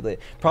immaculate,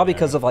 probably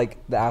because of like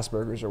the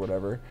Asperger's or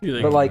whatever,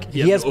 but like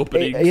he has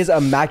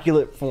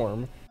immaculate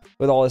form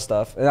with all his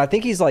stuff. And I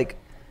think he's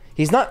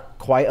not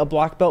quite a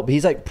black belt, but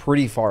he's like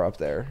pretty far up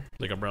there,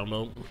 like a brown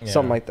belt,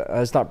 something like that.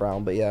 It's not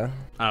brown, but yeah,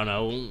 I don't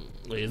know.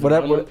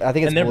 Whatever, I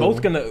think it's. And they're blue.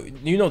 both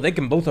gonna, they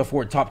can both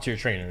afford top tier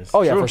trainers.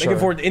 Oh yeah, for they sure. can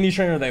afford any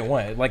trainer they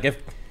want.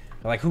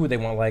 Who would they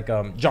want? Like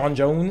John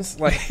Jones.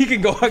 Like he can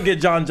go and get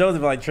John Jones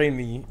and be like, train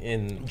me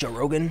in Joe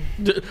Rogan.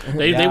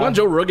 They want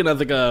Joe Rogan as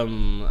like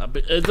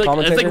it's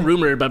like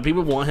rumored, but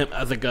people want him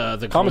as like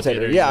the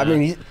commentator. Yeah, I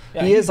mean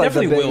he is like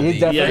the big.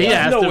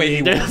 There's no way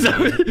he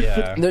will be.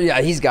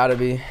 Yeah, he's got to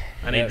be.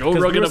 I mean, Joe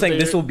Rogan saying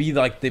this will be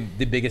like the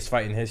biggest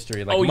fight in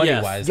history, like money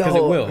wise, because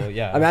it will.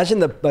 Yeah. Imagine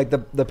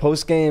the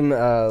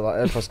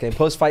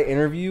post fight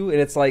interview, and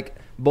it's like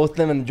both of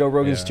them in the Joe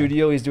Rogan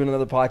studio. He's doing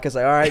another podcast.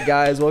 Like, all right,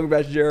 guys, welcome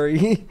back to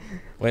Jerry.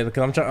 Wait, look,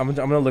 I'm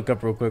gonna look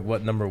up real quick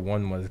what number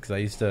one was, because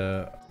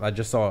I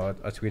just saw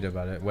a tweet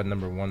about it. What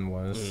number one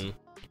was?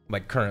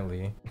 like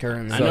currently.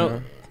 Currently, So,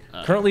 I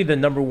know. Currently, the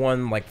number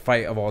one like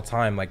fight of all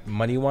time, like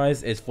money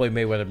wise, is Floyd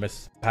Mayweather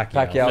vs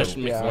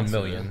Pacquiao. 1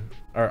 million.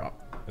 Or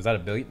is that a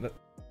billion?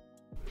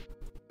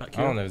 I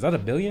don't know. Is that a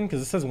billion?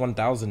 Because it says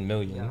 1,000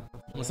 million. Yeah.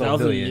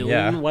 1,000 million.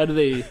 Yeah. Why do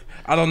they?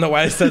 I don't know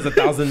why it says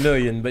 1,000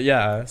 million, but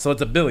yeah. So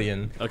it's a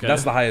billion. Okay.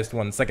 That's the highest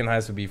one. Second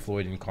highest would be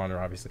Floyd and Conor,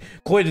 obviously.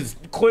 Floyd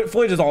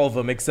is all of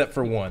them except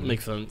for one.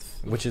 Makes sense.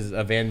 Which is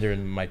Evander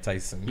and Mike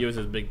Tyson. He was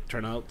his big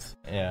turnouts.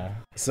 Yeah.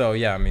 So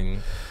yeah, I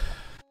mean.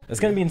 It's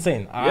gonna be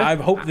insane. Yeah. I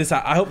hope this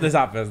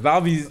happens.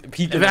 That'll be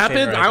peak. If it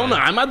happens, I don't know.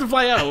 I'm about to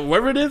fly out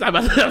wherever it is. I'm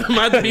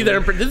about to be there.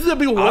 This is gonna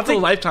be once in a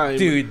lifetime,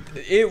 dude.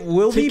 It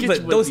will be,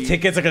 but those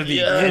tickets are gonna be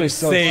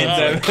insane.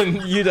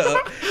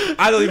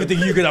 I don't even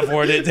think you can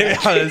afford it. To be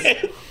honest,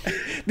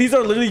 these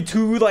are literally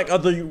two like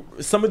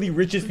some of the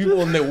richest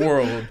people in the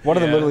world. One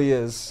of them literally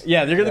is.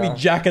 Yeah, they're gonna be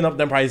jacking up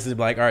them prices.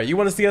 Like, all right, you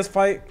want to see us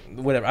fight?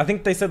 Whatever. I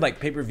think they said like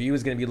pay-per-view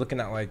is gonna be looking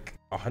at like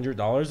 $100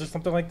 or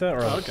something like that,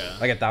 or like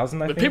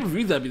 1,000. I think. But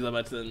pay-per-views that'd be that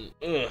much then.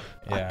 Yeah,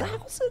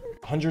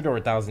 100 or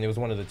 1,000. It was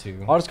one of the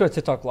two. I'll just go to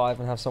TikTok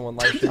live and have someone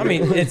live stream. I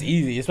mean, it's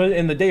easy, especially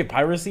in the day of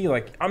piracy.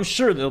 Like, I'm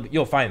sure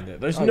you'll find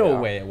it. There's no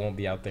way it won't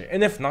be out there.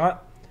 And if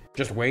not,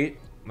 just wait.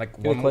 Like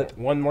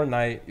one more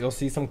night, you'll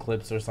see some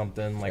clips or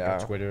something like on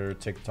Twitter,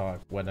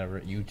 TikTok,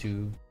 whatever,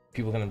 YouTube.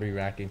 People are gonna be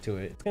reacting to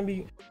it. It's gonna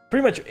be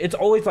pretty much. It's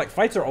always like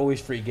fights are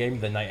always free game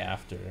the night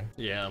after.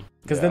 Yeah.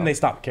 Because then they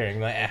stop caring.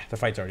 Like, the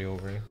fight's already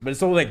over. But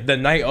it's always like the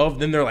night of.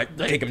 Then they're like,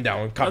 take him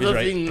down.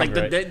 Copyright. Like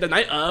the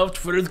night of,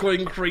 Twitter's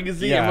going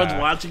crazy. Everyone's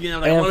watching it. I'm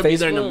like, I want to be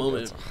there in the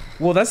moment.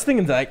 Well, that's the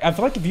thing. Like, I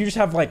feel like if you just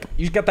have like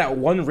you just got that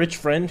one rich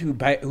friend who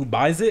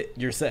buys it,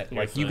 you're set.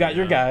 Like you got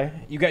your guy,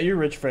 you got your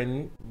rich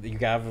friend. You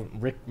got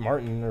Rick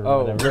Martin or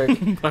whatever. Rick.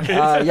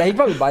 Yeah, he'd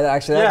probably buy that.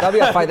 Actually, that'd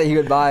be a fight that he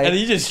would buy. And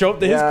then you just show up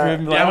to his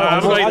crib. Like,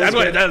 that's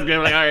what it does. Like,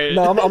 all right.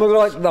 No, I'm gonna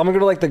go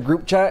to like the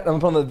group chat. I'm gonna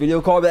put on the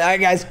video call. Be like, all right,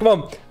 guys, come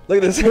on.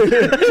 Look at this.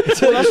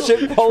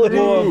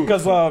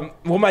 Because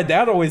what my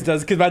dad always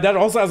does, because my dad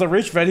also has a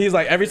rich friend. He's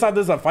like, every time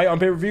there's a fight on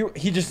pay-per-view,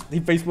 he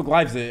Facebook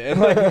Lives it, and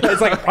like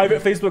it's like a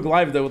private Facebook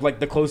Live though with like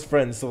the close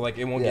friends, so like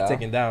it won't get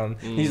taken down.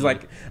 He's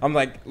like, I'm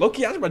like,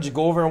 low-key, I should just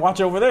go over and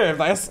watch over there.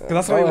 Because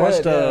that's why we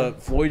watched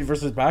Floyd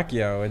versus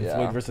Pacquiao and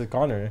Floyd versus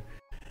Conor.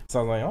 So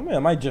I was like, oh man, I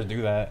might just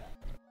do that.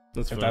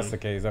 If that's the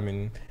case, I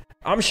mean.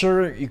 I'm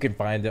sure you can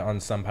find it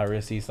on some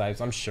piracy sites.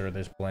 I'm sure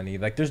there's plenty.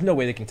 Like, there's no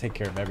way they can take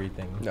care of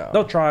everything. No.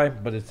 They'll try,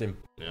 but it's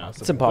impossible.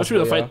 It's impossible. Especially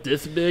with a fight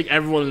this big,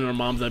 everyone and their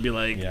moms would be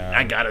like,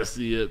 I gotta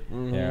see it.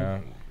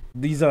 Yeah.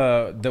 These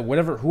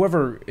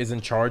whoever is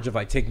in charge of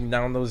like taking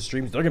down those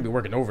streams, they're gonna be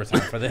working overtime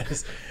for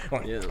this.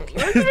 Like,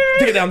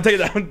 take it down.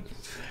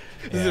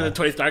 This is a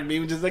Tony Stark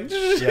meme, just like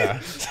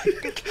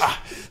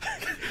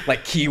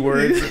like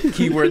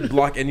keyword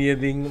block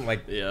anything.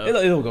 Like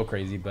it'll go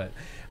crazy, but.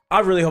 I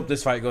really hope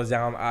this fight goes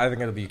down. I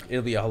think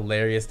it'll be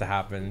hilarious to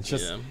happen. It's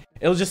just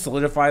it'll just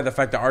solidify the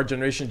fact that our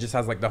generation just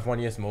has like the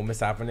funniest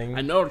moments happening.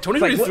 I know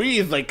 2023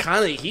 is like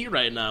kind of heat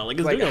right now. Like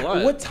it's doing a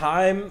lot. What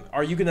time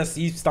are you gonna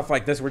see stuff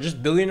like this where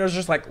just billionaires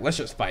just like let's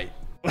just fight,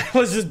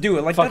 let's just do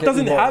it? Like that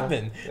doesn't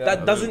happen.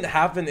 That doesn't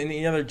happen in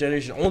any other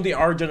generation. Only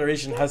our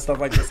generation has stuff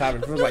like this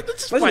happen. It's like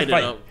let's just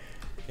fight.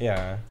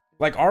 Yeah.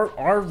 Like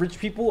our rich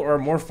people are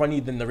more funny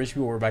than the rich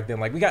people were back then.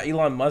 Like we got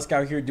Elon Musk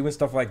out here doing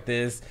stuff like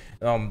this.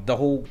 The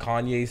whole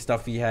Kanye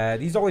stuff he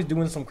had. He's always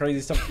doing some crazy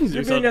stuff.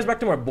 The billionaires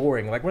back then were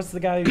boring. Like what's the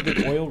guy who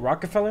did oil?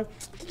 Rockefeller?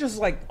 He just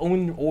like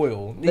owned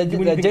oil. They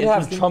did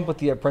have Trump with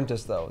The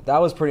Apprentice though. That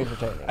was pretty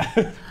entertaining. I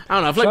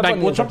don't know. I feel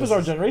like Trump is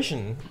our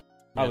generation.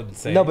 I would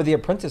say. No, but The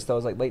Apprentice though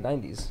was like late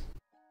 90s.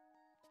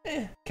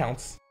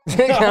 Counts. I'll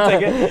take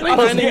it.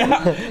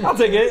 I'll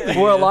take it.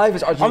 We're alive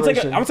is our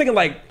generation. I'm thinking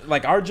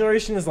like our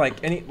generation is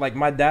like any like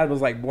my dad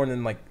was like born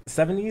in like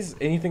 70s,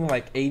 anything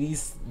like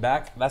 80s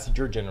back. That's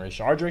your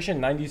generation. Our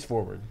generation 90s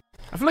forward.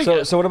 I feel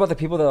like so what about the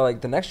people that are like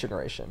the next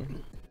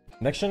generation?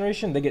 Next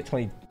generation, they get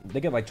like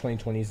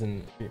 2020s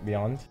and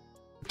beyond.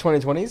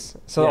 2020s.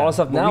 So all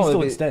stuff now we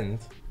still extend.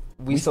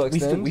 We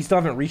still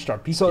haven't reached our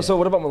peak. So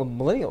what about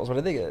millennials? What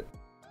do they get?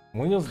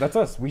 Millennials, that's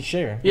us. We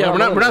share. Yeah, we're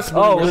not.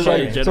 We're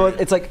sharing. So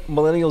it's like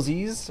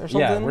millennials-ese or something.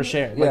 Yeah, we're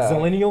sharing. Like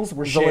zillennials,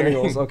 we're sharing.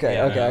 Zillennials. Okay,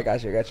 I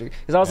got you.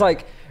 Because I was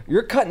like,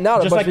 you're cutting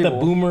out just a bunch like of people.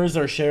 The boomers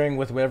are sharing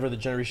with whatever the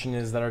generation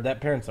is that our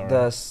parents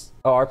are.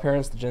 Our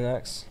parents, the Gen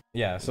X.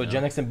 Yeah, so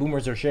Gen X and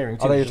boomers are sharing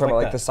too. I thought you were talking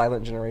about like the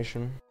silent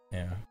generation.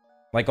 Yeah.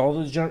 Like all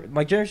the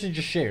generations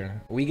just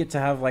share. We get to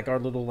have like our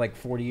little like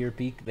 40-year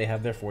peak. They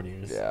have their 40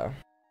 years. Yeah.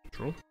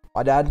 True.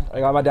 I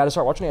got my dad to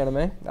start watching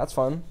anime. That's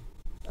fun.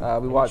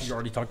 We watched. You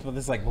already talked about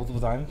this like multiple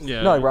times.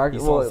 Yeah. No, like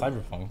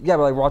Cyberpunk. Yeah,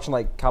 but like watching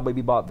like Cowboy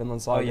Bebop,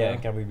 Vinland Saga. Oh yeah,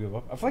 Cowboy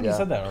Bebop. I feel like you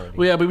said that already.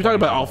 Well, yeah, but we talked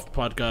about off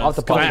podcast. Off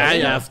the podcast. I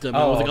asked him.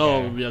 I was like,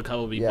 okay.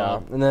 Cowboy Bebop.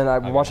 Yeah, and then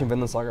I'm watching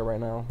Vinland Saga right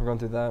now. We're going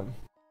through that.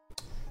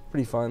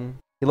 Pretty fun.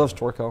 He loves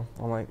Torko.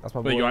 I'm like, that's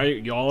my boy.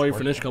 Wait, you already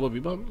finished Cowboy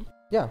Bebop?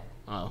 Yeah.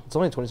 Oh. It's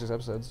only 26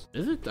 episodes.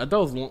 Is it? I thought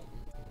it was one.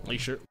 Like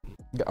sure.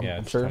 Yeah, I'm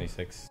it's sure.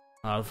 26.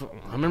 I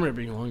remember it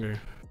being longer.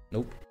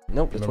 Nope.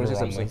 It's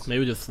 26 episodes.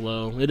 Maybe just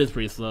slow. It is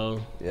pretty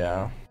slow.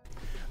 Yeah.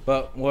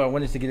 But what I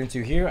wanted to get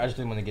into here, I just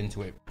didn't want to get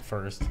into it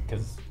first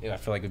because I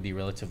feel like it'd be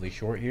relatively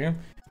short here.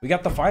 We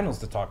got the finals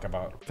to talk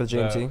about. For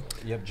JMT?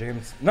 Yep,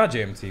 JMT. Not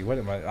JMT. What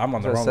am I? I'm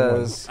on the wrong one.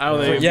 I'm on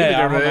the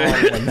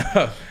wrong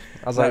one.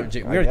 I was like,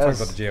 we already talked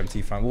about the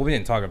JMT final. Well, we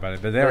didn't talk about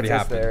it, but they already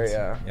happened.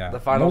 There, yeah. The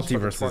finals.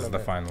 Multiversus is the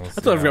finals.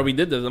 That's what I forgot we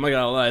did this. I'm not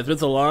gonna lie. It's been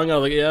so long. I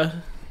was like, yeah,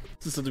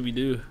 this is something we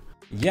do.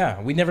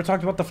 Yeah, we never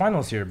talked about the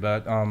finals here,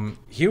 but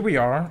here we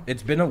are.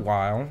 It's been a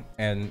while,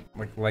 and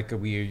like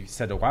we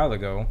said a while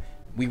ago,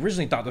 we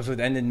originally thought this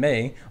would end in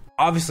May.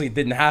 Obviously, it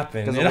didn't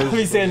happen. It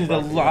obviously ended a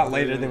lot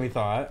later than we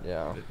thought.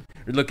 Yeah.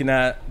 We're looking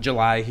at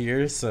July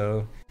here,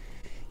 so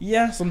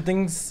yeah, some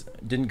things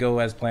didn't go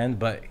as planned,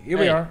 but here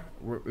we are.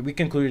 We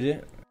concluded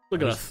it.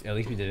 Look at us. At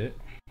least we did it.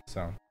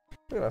 So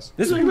look at us.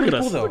 This is really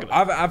cool though.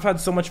 I've had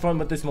so much fun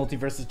with this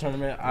Multiversus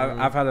tournament.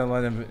 I've had a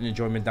lot of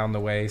enjoyment down the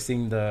way,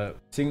 seeing the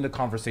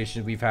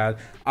conversations we've had.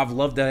 I've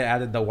loved that I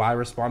added the why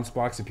response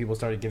box and people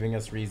started giving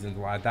us reasons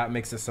why. That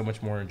makes it so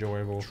much more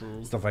enjoyable.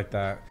 True. Stuff like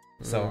that.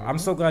 So I'm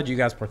so glad you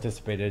guys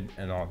participated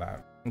and all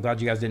that. I'm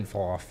glad you guys didn't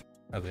fall off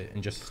of it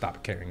and just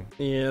stop caring.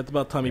 Yeah, it's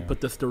about time we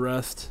put this to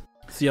rest.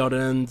 See how it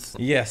ends.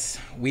 Yes,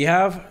 we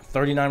have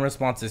 39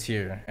 responses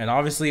here, and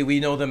obviously we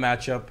know the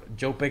matchup.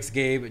 JOWP x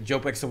Gabe,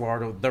 JOWP x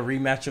Eduardo, the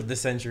rematch of the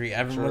century.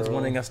 Everyone's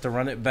wanting us to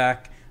run it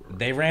back.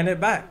 They ran it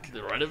back.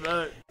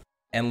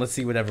 And let's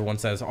see what everyone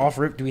says. Off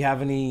rip, do we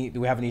have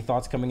any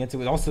thoughts coming into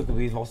it? Also,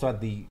 we've also had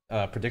the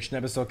prediction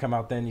episode come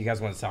out. Then you guys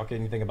want to talk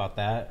anything about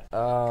that?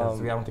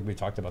 Because I don't think we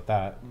talked about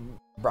that.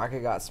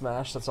 Bracket got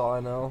smashed. That's all I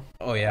know.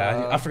 Oh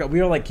yeah, I forgot.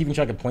 We were like keeping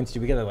track of points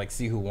too. We gotta like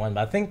see who won.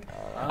 But I think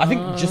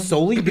just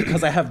solely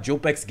because I have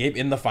JOWP x Gabe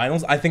in the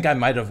finals, I think I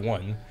might have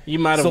won. You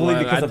might have solely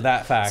won. because of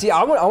that fact. See,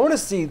 I want to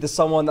see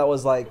someone that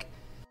was like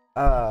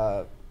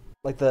the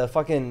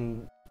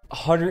fucking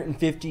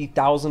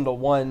 150,000 to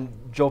 1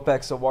 JOWP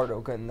x Eduardo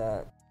getting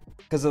that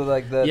because of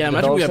like the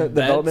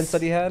developments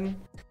that he had.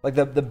 Like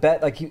the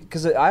bet, like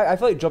because I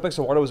feel like JOWP x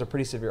Eduardo was a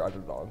pretty severe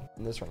underdog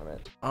in this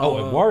tournament.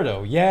 Oh,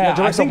 Eduardo, yeah,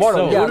 JOWP x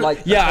Eduardo, so. yeah,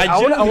 like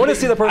I want to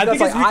see the person that's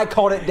like I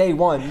called it day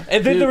one.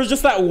 And then there was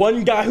just that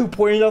one guy who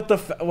pointed out I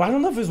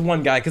don't know if it was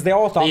one guy because they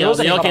all thought.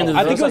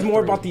 I think it was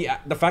more about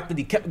the fact that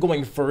he kept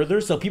going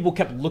further, so people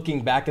kept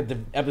looking back at the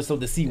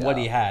episode to see what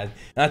he had,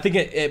 and I think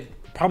it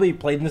probably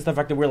played into the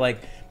fact that we're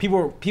like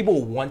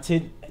people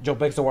wanted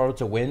JOWP x Eduardo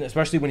to win,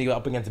 especially when he got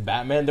up against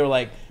Batman. They're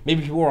like,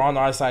 maybe people were on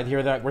our side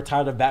here that we're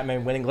tired of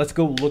Batman winning. Let's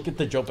go look at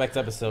the JOWP x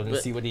episode and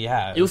see what he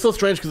had. It was so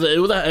strange because it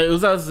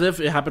was as if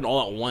it happened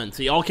all at once.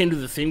 They all came to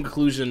the same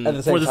conclusion at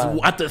the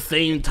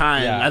same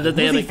time. Yeah. Who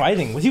was he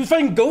fighting? He was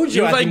fighting Gojo. He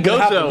was fighting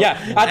Gojo.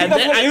 Yeah, I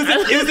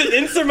think it was an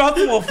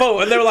insurmountable foe,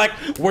 and they were like,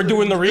 "We're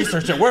doing the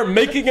research and we're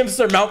making him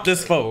surmount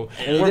this foe.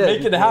 We're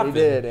making it happen." He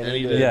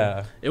did.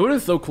 Yeah, it would have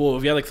been so cool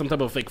if you had like some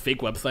type of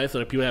fake website so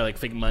that people had like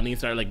fake money,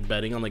 started like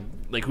betting on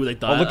like who they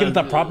thought. Looking at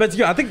the prop bets.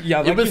 Yeah, I think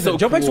like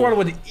JOWP x Eduardo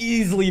would have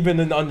easily been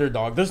an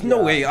underdog. There's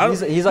no way.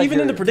 He's like even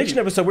in the prediction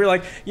episode, we were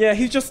like, yeah,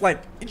 he's just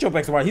like JOWP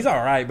x Eduardo. He's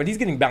all right, but he's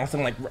getting bounced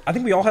in like I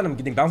think we all had him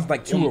getting bounced in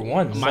like 2 or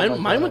 1.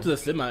 Mine went to the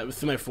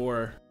semi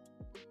 4.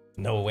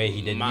 No way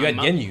he didn't. You had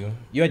Genyu.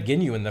 You had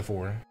Genyu in the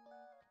 4.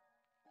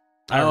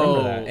 I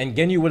remember that. And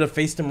Genyu would have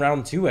faced him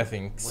round 2, I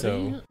think.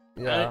 So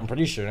yeah, I'm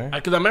pretty sure.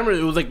 Because I remember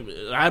it was like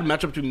I had a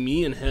matchup between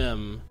me and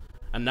him,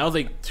 and now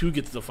like 2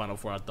 gets to the final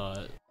 4. I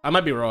thought. I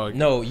might be wrong.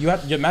 No, your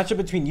matchup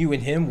between you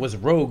and him was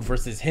Rogue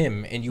versus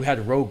him, and you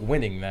had Rogue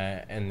winning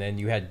that, and then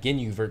you had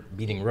Ginyu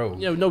beating Rogue.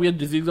 Yeah, no, we had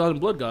Disease God and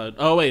Blood God.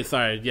 Oh wait,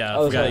 sorry. Yeah,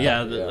 I forgot.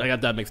 I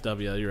got that mixed up.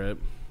 Yeah, you're right.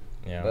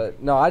 Yeah,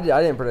 but no, I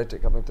didn't predict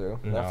it coming through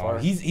that far.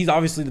 He's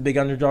obviously the big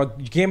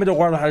underdog. Gambit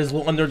Eduardo had his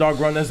little underdog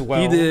run as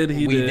well. He did.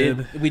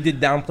 We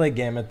did downplay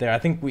Gambit there. I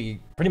think we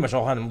pretty much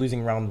all had him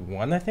losing round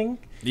 1. I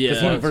think. Yeah.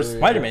 Because he versus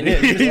Spider-Man.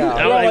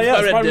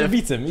 Spider-Man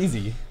beats him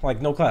easy,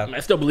 like no clap.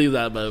 I still believe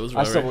that, but it was.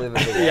 I still believe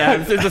it.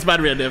 Yeah, it's a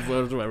Spider-Man diff. I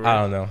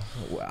don't know.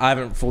 I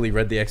haven't fully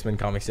read the X-Men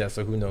comics yet,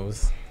 so who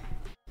knows?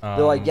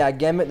 They're like, yeah,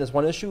 Gambit in this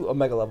one issue,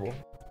 Omega level.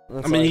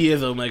 I mean, he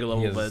is Omega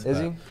level, but is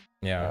he?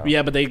 Yeah.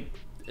 Yeah, but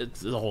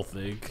it's the whole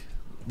thing.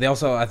 They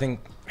also, I think,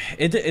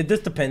 it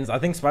just depends. I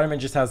think Spider-Man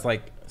just has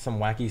like some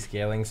wacky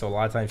scaling, so a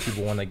lot of times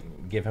people want to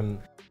give him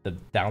the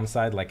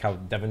downside, like how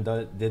Devin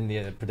did in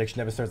the prediction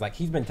episodes. Like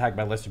he's been tagged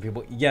by lesser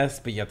people, yes,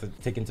 but you have to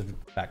take into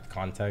back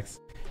context.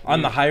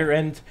 On the higher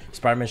end,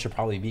 Spider-Man should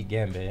probably beat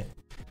Gambit.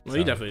 Well,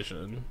 he definitely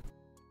should.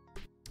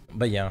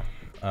 But yeah,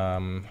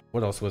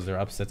 what else was there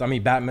upsets? I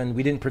mean, Batman.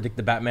 We didn't predict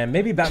the Batman.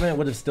 Maybe Batman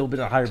would have still been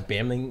a higher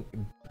bamling.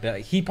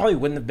 He probably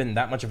wouldn't have been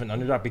that much of an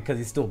underdog because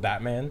he's still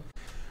Batman.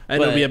 I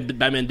know we have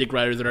Batman dick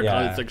riders in our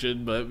comment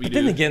section, but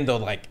then again, though,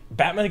 like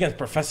Batman against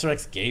Professor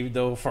X Gabe,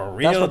 though, for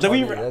real,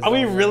 are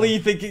we really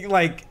thinking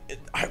like,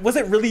 was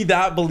it really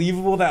that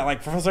believable that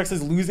like Professor X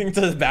is losing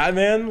to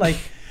Batman? Like,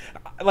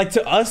 like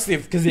to us,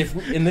 if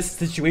in this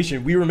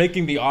situation we were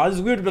making the odds,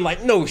 we would have been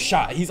like, no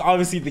shot. He's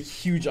obviously the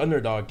huge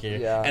underdog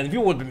here, and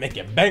people would have been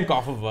making bank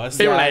off of us.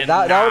 They were like,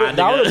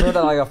 that would have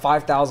been like a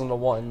 5,000 to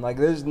 1. Like,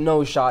 there's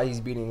no shot he's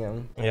beating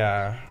him.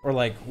 Yeah, or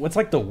like, what's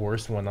like the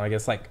worst one? I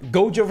guess like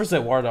Gojo versus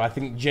Eduardo. I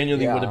think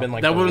genuinely would have been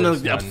like that would have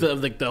been the upset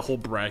of like the whole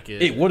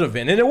bracket. It would have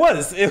been, and it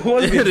was. It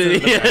was.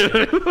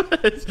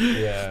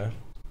 Yeah.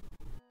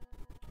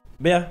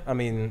 But yeah, I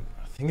mean,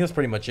 I think that's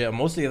pretty much it.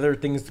 Most of the other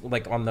things,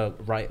 like on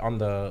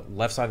the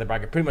left side of the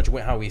bracket, pretty much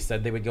went how we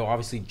said they would go.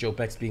 Obviously,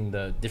 JOWP being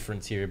the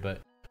difference here, but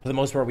for the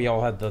most part, we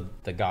all had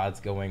the gods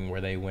going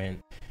where they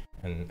went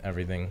and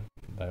everything.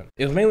 But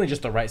it was mainly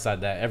just the right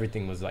side that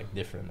everything was like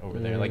different over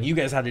there. Like you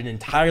guys had an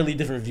entirely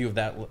different view of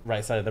that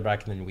right side of the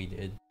bracket than we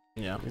did.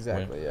 Yeah,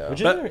 exactly. Yeah,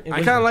 but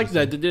I kind of like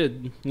that they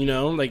did. You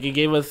know, like it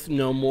gave us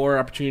more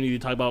opportunity to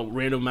talk about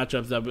random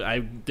matchups that I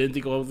didn't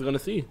think I was gonna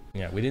see.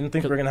 Yeah, we didn't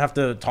think we were gonna have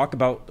to talk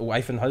about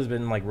wife and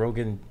husband like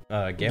Rogan,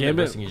 Gambit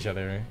versus each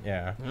other.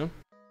 Yeah,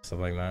 stuff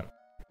like that.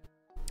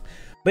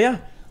 But yeah,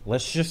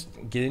 let's just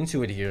get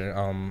into it here.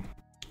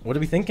 What are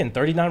we thinking?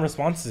 39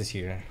 responses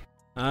here.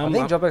 I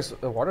think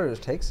JOWP Water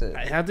just takes it.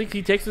 I think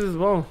he takes it as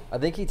well. I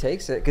think he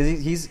takes it because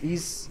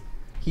he's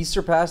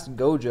surpassed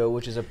Gojo,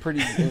 which is a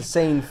pretty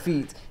insane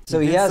feat. So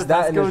he has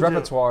that in his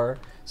repertoire.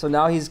 So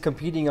now he's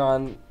competing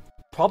on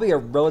probably a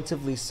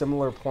relatively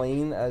similar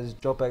plane as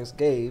JOWP's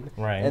Gabe.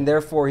 Right. And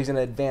therefore he's going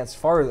to advance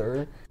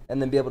farther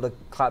and then be able to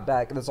clap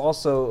back. And it's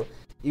also,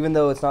 even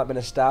though it's not been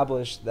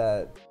established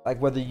that, like,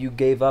 whether you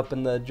gave up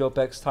in the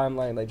JOWP's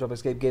timeline, like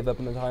JOWP's Gabe gave up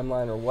in the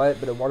timeline or what,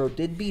 but Eduardo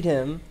did beat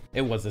him.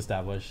 It was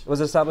established.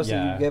 Was it established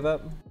that you gave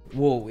up?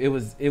 Well, it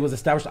was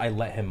established I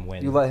let him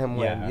win. You let him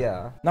win,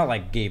 yeah. Not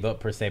like gave up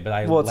per se, but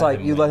I. Well, it's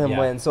like you let him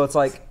win, so it's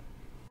like,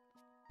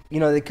 you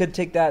know, they could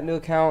take that into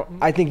account.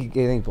 I think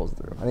he pulls it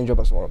through. I think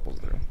JOWP Water pulls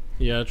it through.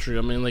 Yeah, true.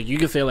 I mean, like you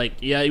could say, like,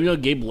 yeah, even though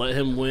Gabe let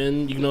him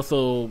win, you can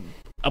also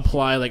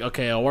apply like,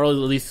 okay, Eduardo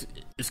at least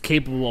is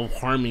capable of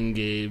harming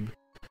Gabe.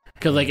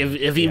 Because like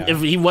if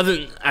he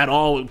wasn't at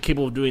all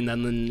capable of doing that,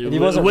 then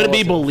it wouldn't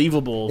be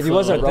believable. If he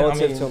wasn't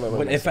relative to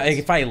him,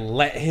 if I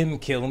let him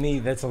kill me,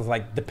 that's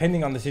like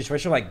depending on the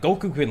situation. Like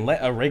Goku can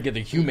let a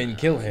regular human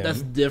kill him.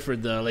 That's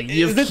different though. Like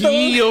you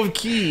have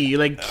Ki.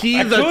 Like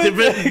Ki's a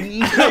different.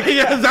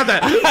 It's not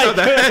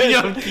that. You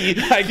have Ki.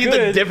 Ki's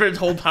a different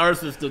whole power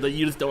system that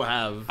you just don't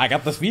have. I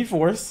got the Speed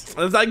Force.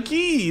 That's not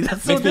Ki.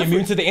 That's so makes me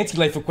immune to the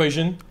anti-life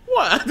equation.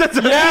 What? That's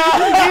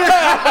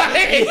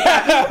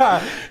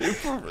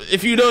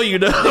If you know, you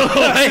know.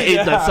 I hate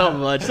that so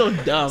much. So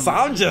dumb. So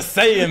I'm just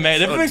saying,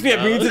 man. If it makes me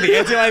immune to the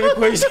anti-life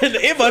equation,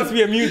 it must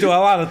be immune to a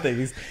lot of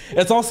things.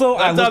 It's also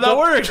that's how that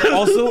works.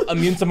 Also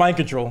immune to mind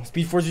control.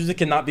 Speed Force user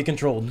cannot be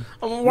controlled.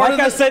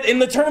 Like I said in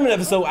the tournament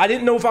episode, I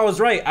didn't know if I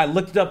was right. I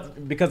looked it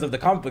up because of the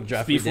comic book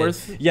draft. Speed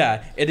Force?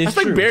 Yeah, it is. That's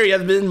true. Like Barry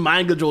has been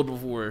mind controlled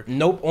before.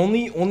 Nope.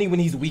 Only when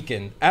he's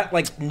weakened. At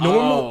like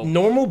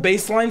normal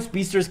baseline,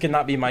 speedsters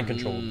cannot be mind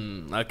controlled.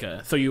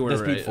 Okay, so you were right.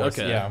 Speed Force,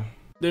 okay, yeah.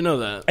 They know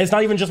that. It's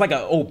not even just like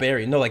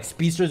Barry. No, like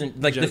speedsters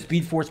and like the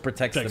Speed Force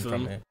protects them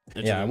from it.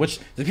 Yeah, which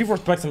the Speed Force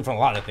protects them from a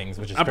lot of things,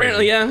 which is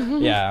apparently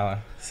crazy. Yeah.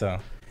 So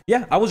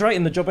yeah, I was right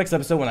in the JOWP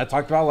episode when I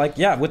talked about like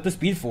with the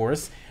Speed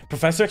Force,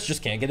 Professor X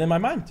just can't get in my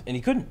mind, and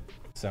he couldn't.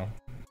 So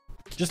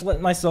just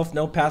letting myself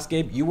know, past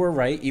Gabe, you were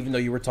right, even though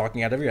you were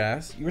talking out of your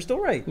ass. You were still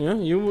right. Yeah,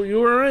 you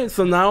were right.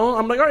 So now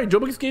I'm like, all right,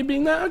 JOWP Gabe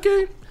being that,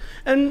 okay,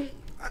 and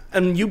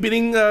you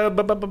beating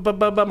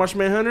Martian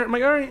Manhunter. I'm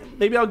like, all right,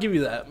 maybe I'll give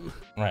you that.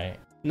 Right.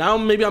 Now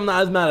maybe I'm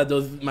not as mad at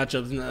those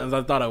matchups as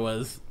I thought I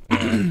was.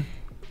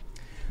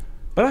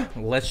 But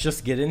let's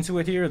just get into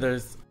it here.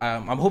 There's,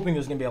 I'm hoping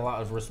there's gonna be a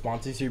lot of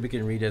responses here we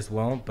can read as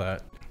well.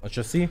 But let's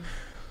just see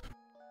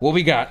what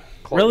we got.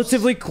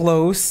 Relatively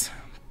close,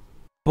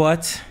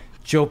 but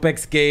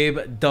JOWP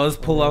Gabe does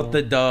pull out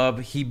the dub.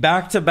 He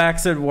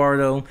back-to-backs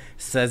Eduardo.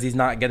 Says he's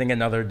not getting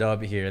another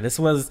dub here. This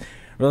was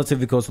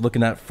relatively close. We're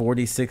looking at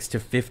 46 to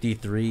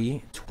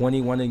 53,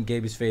 21 in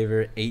Gabe's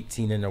favor,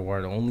 18 in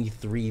Eduardo. Only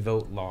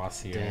 3-vote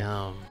loss here.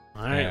 Damn.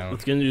 All right,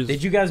 let's get into this.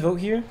 Did you guys vote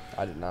here?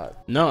 I did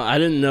not. No, I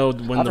didn't know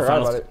when the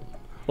finals.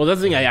 Well,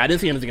 that's the thing. I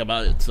didn't see anything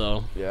about it.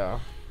 So yeah.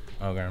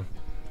 Okay.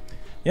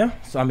 Yeah.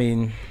 So I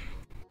mean,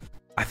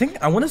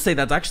 I want to say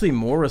that's actually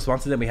more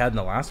responses than we had in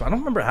the last one. I don't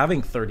remember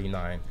having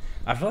 39.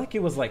 I feel like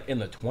it was like in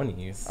the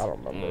 20s. I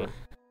don't remember.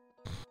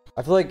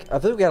 I feel like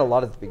we had a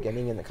lot at the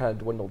beginning and it kind of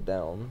dwindled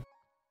down.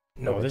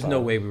 No, there's no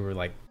way we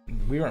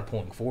weren't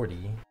pulling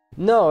 40.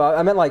 No,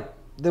 I meant like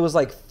there was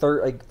like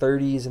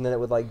 30s and then it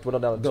would like dwindle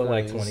down to 20s.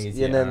 Like 20s,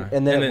 yeah.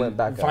 And then it went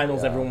back finals,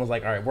 up, yeah. Everyone was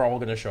like, all right, we're all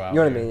going to show out.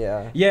 You know what I mean?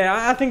 Yeah.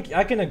 Yeah, I think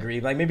I can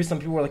agree. Like maybe some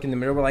people were like in the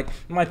middle were like,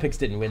 my picks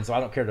didn't win, so I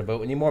don't care to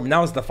vote anymore. But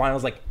now it's the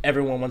finals, like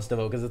everyone wants to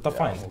vote because it's the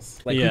finals.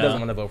 Like who doesn't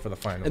want to vote for the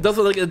finals? It's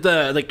also like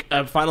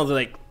the finals are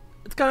like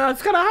It's kind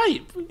of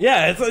hype.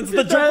 Yeah, it's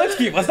the JOWP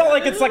people. It's not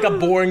like it's like a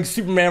boring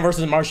Superman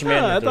versus Martian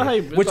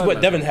Manhunter, which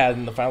what Devin had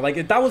in the final.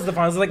 Like that was the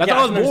final. Like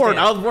I was bored.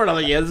 I was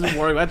like, yeah, this is a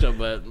boring matchup,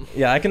 but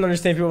yeah, I can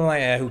understand people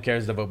like, who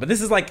cares the vote? But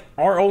this is like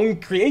our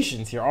own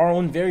creations here, our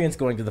own variants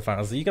going to the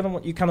finals. So you kind of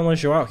want to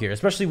show out here,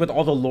 especially with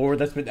all the lore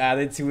that's been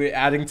added to it,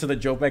 adding to the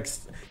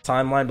JOWP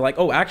timeline. But like,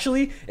 oh,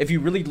 actually, if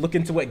you really look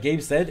into what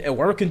Gabe said,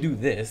 Eduardo can do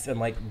this, and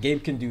like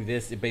Gabe can do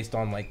this based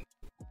on like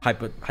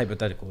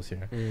hypotheticals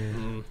here.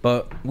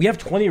 But we have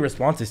 20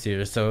 responses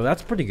here, so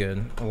that's pretty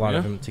good. A lot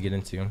of them to get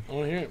into.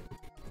 Oh, here.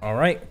 All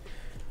right.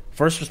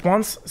 First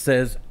response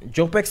says,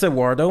 JOWP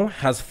Eduardo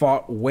has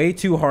fought way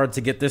too hard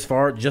to get this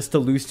far just to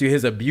lose to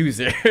his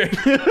abuser.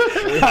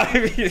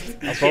 I mean,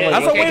 that's a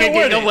way to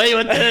word it. Away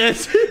with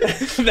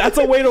this. That's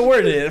a way to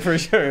word it, for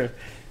sure.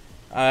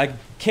 I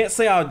can't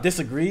say I would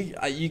disagree.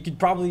 You could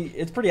probably...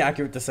 It's pretty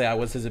accurate to say I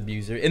was his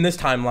abuser in this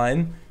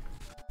timeline.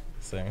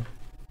 So...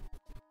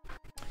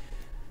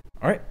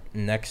 All right,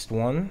 next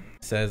one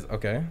says,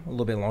 okay, a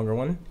little bit longer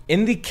one.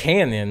 In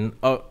canon,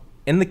 the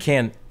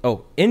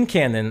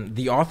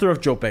author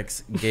of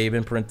JOWP, Gabe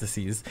in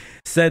parentheses,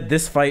 said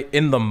this fight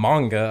in the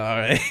manga, all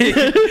right,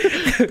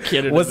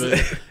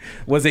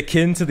 was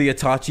akin to the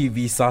Itachi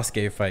v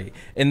Sasuke fight.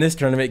 In this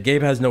tournament,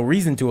 Gabe has no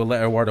reason to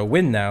let Eduardo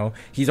win now.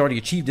 He's already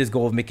achieved his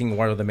goal of making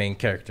Eduardo the main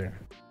character.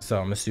 So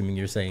I'm assuming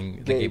you're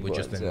saying the Gabe would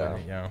just win,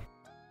 yeah.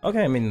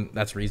 Okay, I mean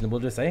that's reasonable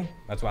to say.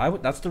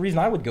 That's the reason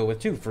I would go with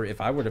too. For if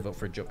I were to vote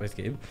for JOWP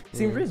Gabe,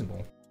 seems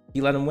reasonable.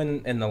 He let him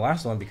win in the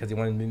last one because he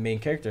wanted to be the main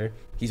character.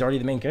 He's already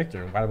the main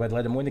character. Why do I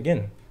let him win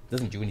again?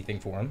 Doesn't do anything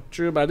for him.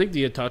 True, but I think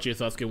the Itachi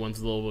Sasuke one's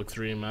a little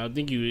extreme. I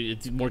think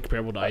it's more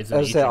comparable to Aizen. I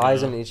would say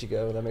Aizen and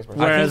Ichigo. That makes more sense.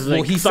 Whereas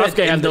like,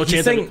 Sasuke has no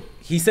chance.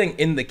 He's saying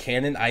in the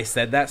canon I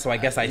said that, so I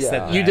guess I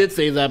said that. You did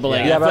say that, but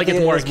like I feel like it's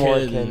more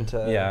akin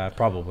to... Yeah,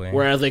 probably.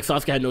 Whereas like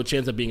Sasuke had no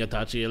chance of being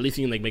Itachi. At least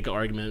you can like make an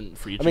argument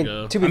for Ichigo. I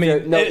mean, to be fair,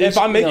 if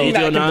I'm making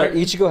that,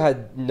 Ichigo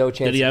had no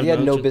chance. He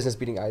had no business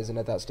beating Aizen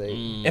at that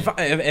stage.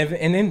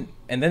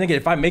 And then again,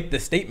 if I make the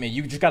statement,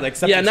 you just gotta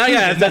accept. Yeah, now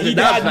that he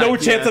had no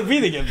chance of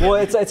beating him. Well,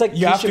 it's like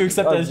you have to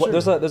accept that as true.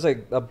 There's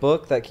like a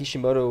book that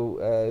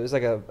Kishimoto, it was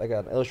like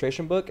an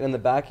illustration book, and in the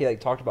back he like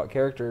talked about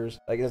characters,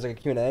 like there's like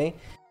a Q&A, and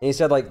he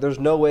said like there's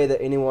no way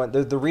that anyone,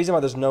 the reason why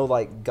there's no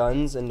like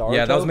guns in Naruto.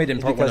 Yeah, that was made in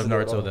part one of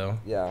Naruto though.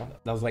 Yeah,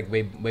 that was like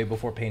way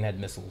before Pain had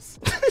missiles.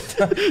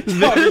 Because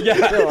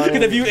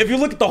if you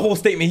look at the whole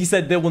statement, he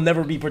said there will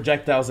never be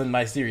projectiles in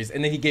my series,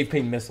 and then he gave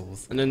Pain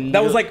missiles. And then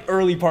that was like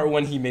early part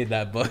when he made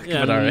that book.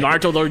 Yeah,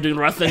 Naruto they were doing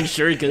wrestling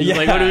shurikens. Yeah.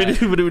 Like what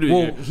do we do?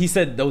 Well, he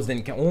said those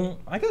didn't count. Well,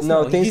 I guess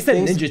no. He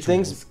said ninja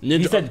tools.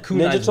 He said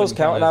ninja tools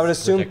count, and I would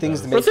assume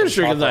things made from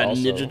chakra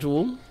also. Ninja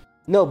tool.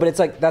 No, but it's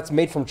like that's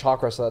made from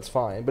chakra, so that's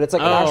fine. But it's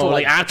like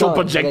an actual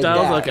projectiles.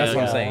 Yeah, okay, that's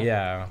what I'm saying.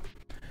 Yeah.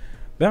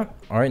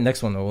 All right,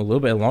 next one though, a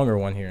little bit longer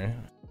one here.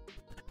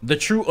 The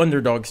true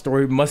underdog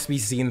story must be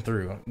seen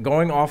through.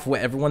 Going off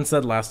what everyone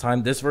said last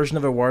time, this version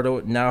of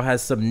Eduardo now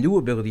has some new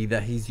ability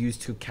that he's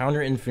used to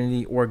counter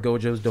Infinity or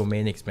Gojo's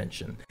domain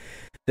expansion.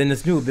 Then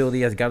this new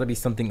ability has got to be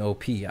something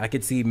OP. I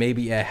could see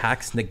maybe a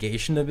Hack's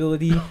negation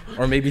ability,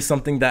 or maybe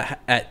something that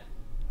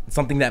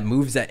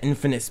moves at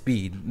infinite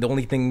speed. The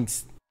only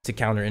things to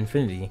counter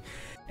Infinity.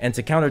 And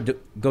to counter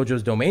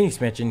Gojo's domain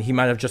expansion, he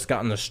might have just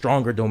gotten a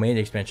stronger domain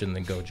expansion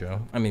than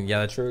Gojo. I mean, yeah,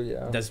 that's true.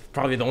 Yeah, that's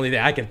probably the only thing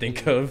I can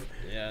think of.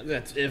 Yeah,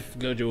 that's if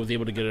Gojo was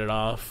able to get it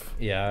off.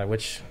 Yeah,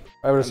 which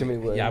I would assume he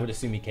would. Yeah, I would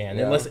assume he can,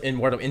 unless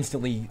Eduardo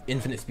instantly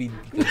infinite speed.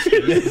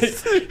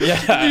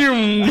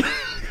 Yeah.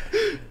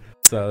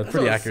 So it's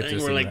pretty accurate to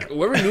assume like,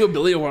 whatever new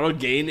ability Eduardo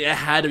gained, it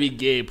had to be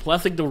Gabe.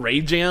 Plus, like the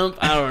ray jump,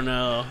 I don't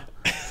know.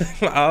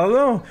 I don't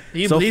know.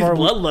 He's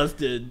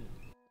bloodlusted.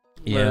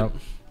 Yeah.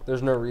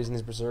 There's no reason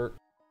he's berserk.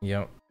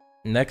 Yep.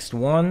 Next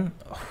one.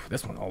 Oh,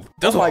 this one. Oh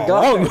my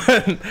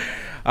god.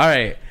 All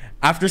right.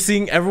 After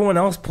seeing everyone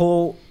else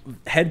pull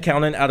head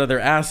counting out of their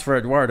ass for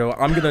Eduardo,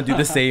 I'm gonna do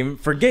the same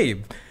for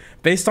Gabe.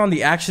 Based on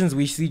the actions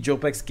we see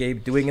JOWP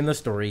Gabe doing in the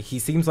story, he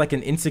seems like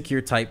an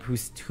insecure type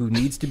who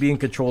needs to be in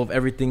control of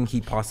everything he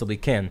possibly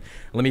can.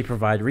 Let me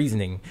provide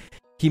reasoning.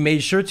 He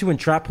made sure to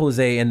entrap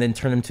Jose and then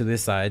turn him to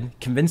this side,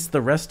 convinced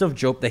the rest of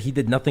JOWP that he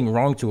did nothing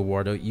wrong to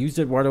Eduardo, used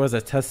Eduardo as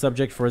a test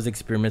subject for his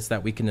experiments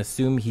that we can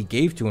assume he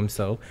gave to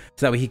himself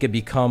so that he could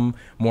become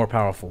more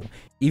powerful.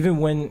 Even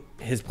when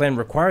his plan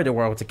required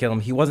Eduardo to kill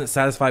him, he wasn't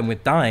satisfied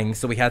with dying,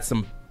 so he had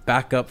some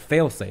backup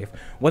failsafe.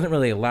 Wasn't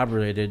really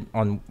elaborated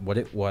on what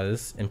it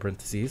was, in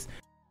parentheses,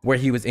 where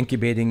he was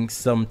incubating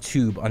some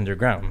tube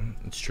underground.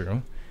 It's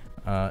true.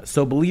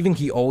 So believing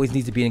he always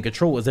needs to be in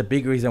control is a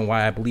big reason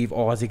why I believe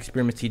all his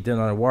experiments he did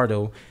on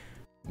Eduardo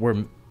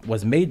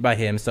was made by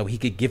him so he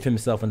could give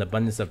himself an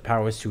abundance of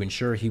powers to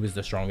ensure he was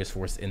the strongest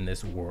force in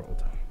this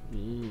world.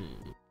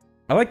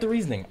 I like the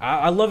reasoning.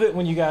 I love it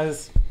when you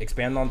guys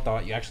expand on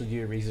thought. You actually do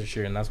your research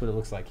here, and that's what it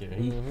looks like here.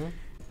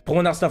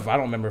 Pulling out stuff I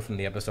don't remember from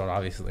the episode,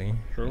 obviously.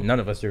 True.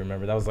 None of us do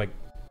remember. That was like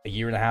a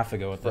year and a half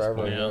ago at this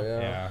point.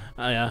 Yeah.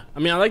 I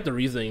mean, I like the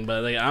reasoning,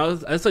 but like I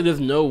was like,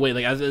 there's no way.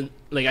 Like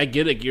I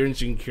get it, you're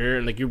insecure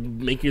and like you're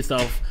making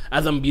yourself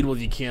as unbeatable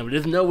as you can, but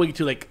there's no way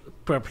to like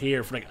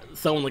prepare for like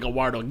someone like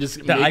Eduardo?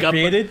 Just that I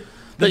created.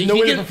 There's no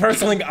way to prepare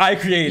something I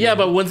created. Yeah,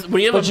 but when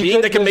you have a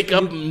being that can make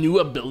up new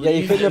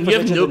abilities, you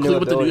have no clue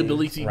what the new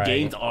abilities he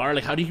gains are.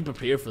 Like, how do you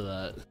prepare for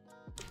that?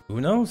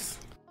 Who knows?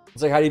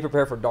 It's like, how do you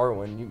prepare for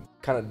Darwin? You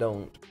kind of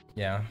don't.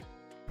 Yeah,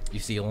 you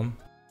seal him.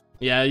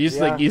 Yeah, you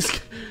just like you.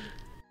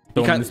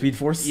 Throw him in the Speed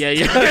Force? Yeah.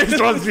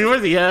 Throw Speed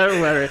Force? Yeah,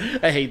 whatever.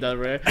 I hate that,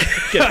 bro.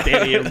 Can't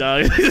stand him,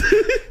 dog.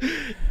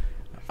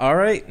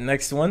 Alright,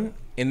 next one.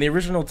 In the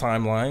original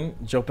timeline,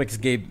 JOWP's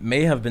Gabe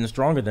may have been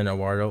stronger than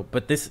Eduardo,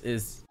 but this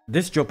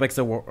JOWP's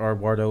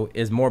Eduardo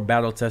is more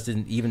battle-tested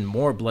and even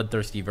more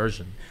bloodthirsty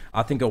version.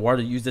 I think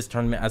Eduardo used this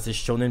tournament as his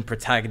shonen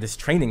protagonist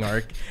training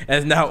arc and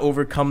has now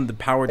overcome the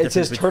power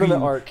difference between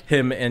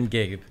him and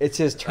Gabe. It's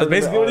his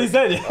tournament arc. That's basically what he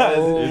said, yeah.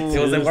 Oh, it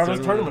was Eduardo's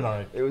tournament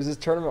arc. It was his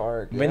tournament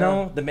arc. But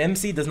no, the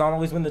MC does not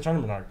always win the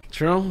tournament arc.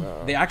 True.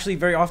 They actually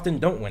very often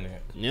don't win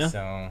it. Yeah.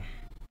 So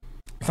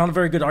it's not a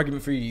very good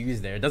argument for you to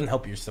use there. It doesn't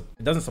help it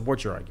doesn't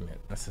support your argument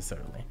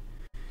necessarily.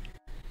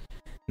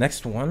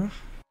 Next one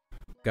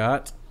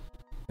got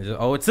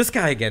it's this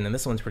guy again, and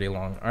this one's pretty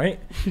long. All right,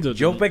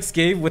 JOWP's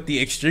Gabe with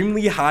the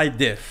extremely high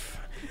diff.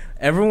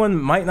 Everyone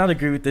might not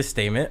agree with this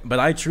statement, but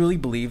I truly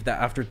believe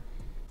that after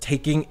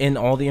taking in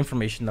all the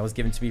information that was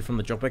given to me from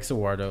the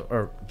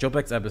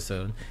JOWP's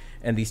episode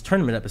and these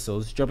tournament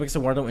episodes, JOWP's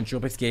Eduardo and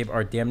JOWP's Gabe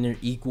are damn near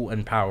equal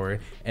in power,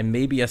 and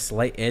maybe a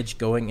slight edge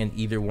going in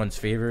either one's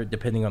favor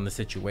depending on the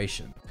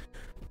situation.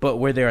 But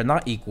where they are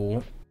not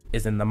equal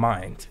is in the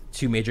mind.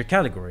 Two major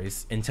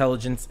categories: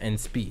 intelligence and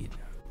speed.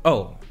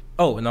 Oh,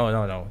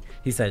 no.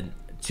 He said,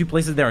 two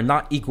places that are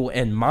not equal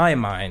in my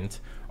mind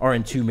are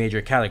in two major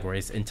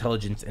categories,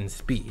 intelligence and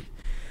speed.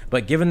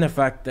 But given the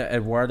fact that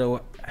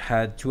Eduardo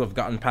had to have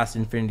gotten past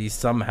infinity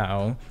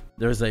somehow,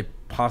 there's a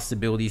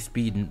possibility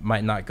speed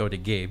might not go to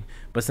Gabe.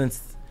 But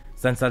since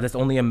that is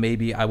only a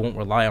maybe, I won't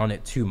rely on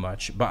it too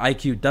much. But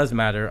IQ does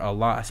matter a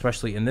lot,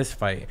 especially in this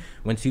fight,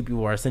 when two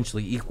people are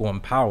essentially equal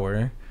in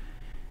power.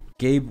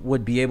 Gabe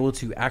would be able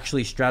to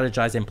actually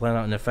strategize and plan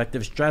out an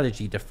effective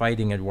strategy to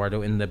fighting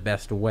Eduardo in the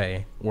best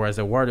way, whereas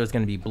Eduardo is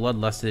going to be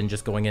bloodlusted and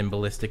just going in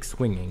ballistic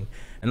swinging.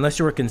 Unless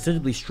you are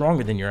considerably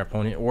stronger than your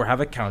opponent or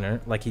have a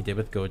counter, like he did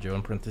with Gojo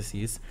in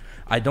parentheses,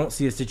 I don't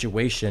see a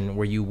situation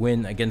where you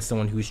win against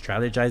someone who's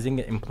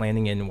strategizing and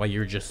planning in while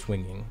you're just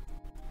swinging.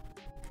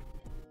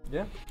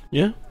 Yeah.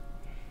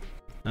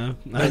 I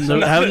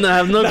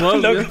have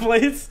no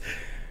complaints.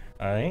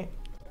 All right.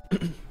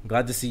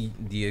 Glad to see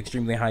the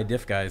extremely high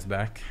diff guys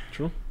back.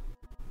 True.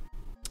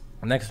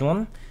 Next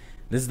one.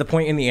 This is the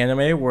point in the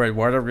anime where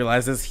Eduardo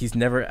realizes he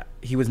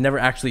was never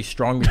actually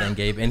stronger than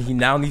Gabe, and he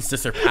now needs to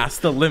surpass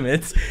the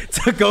limits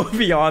to go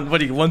beyond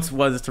what he once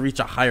was to reach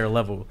a higher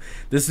level.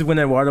 This is when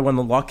Eduardo will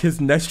unlock his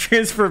next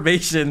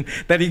transformation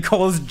that he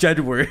calls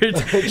Jedward.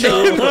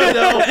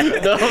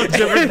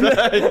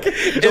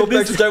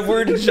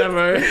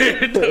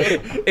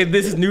 In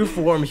this new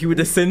form, he would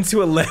ascend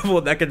to a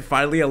level that could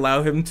finally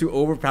allow him to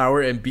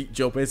overpower and beat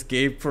JOWP's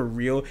Gabe for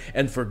real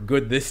and for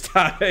good this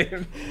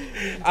time.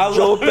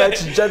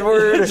 JOWP's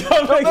Jedward.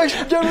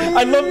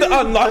 I love to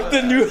unlock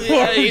the new form.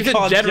 Yeah, he's a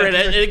Jedward.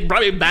 It brought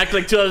me back to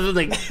like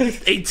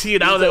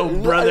 2018. I was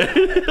like, brother.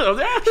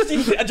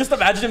 Just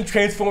imagine him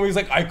transforming. He's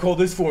like, I call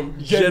this form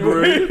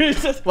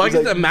Jedward. Well, I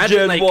can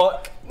imagine like.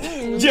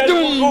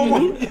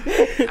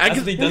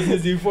 Actually, he does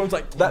his new forms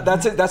like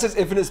that's his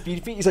infinite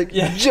speed feat. He's like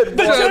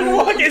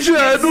Jedwalk.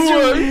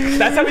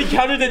 That's how he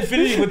counted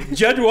infinity with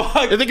Jedwalk.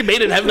 I think he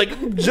made it have like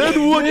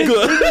Jedwalk.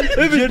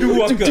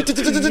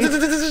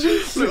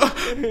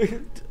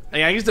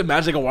 I used to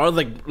imagine like a world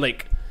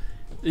like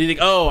you think,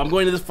 oh, I'm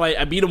going to this fight.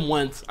 I beat him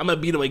once. I'm gonna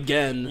beat him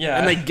again. Yeah.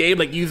 And like Gabe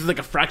like uses like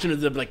a fraction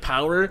of the like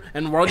power,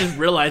 and World just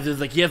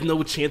realizes like he has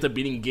no chance of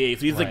beating Gabe.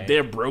 So he's like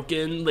there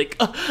broken. Like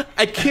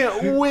I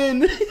can't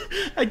win.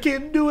 I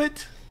can't do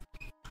it.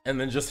 And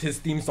then just his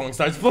theme song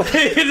starts playing.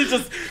 It's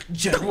just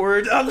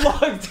Jedward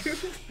unlocked.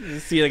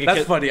 See, like,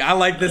 that's funny. I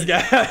like this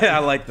guy. I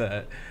like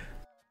that.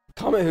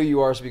 Comment who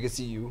you are so we can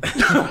see you.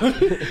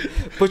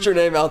 Put your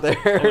name out there.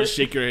 I'm gonna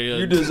shake your head.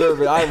 You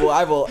deserve it. I will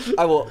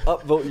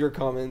upvote your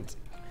comment.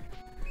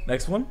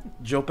 Next one.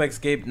 JOWP's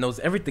Gabe knows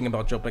everything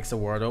about JOWP's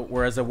Eduardo,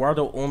 whereas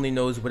Eduardo only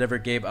knows whatever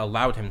Gabe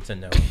allowed him to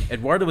know.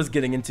 Eduardo is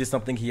getting into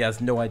something he has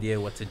no idea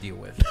what to deal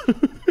with.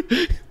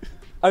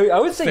 I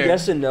would say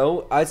yes and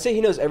no. I'd say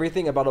he knows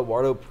everything about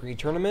Eduardo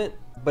pre-tournament,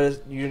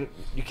 but you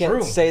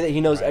can't say that he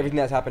knows everything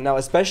that's happened now,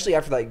 especially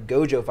after that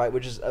Gojo fight,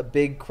 which is a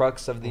big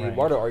crux of the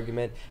Eduardo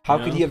argument. How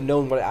could he have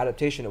known what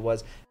adaptation it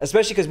was?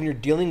 Especially because when you're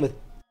dealing with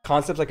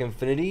concepts like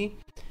infinity,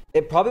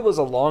 it probably was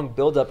a long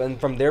build-up, and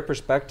from their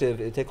perspective,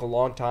 it'd take a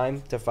long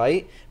time to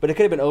fight, but it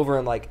could have been over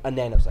in like a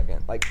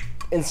nanosecond, like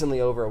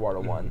instantly over.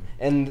 Eduardo won.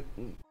 And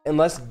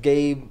unless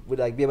Gabe would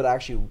like be able to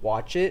actually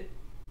watch it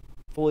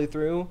fully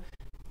through,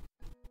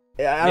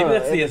 maybe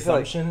that's the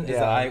assumption, is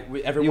that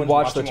everyone's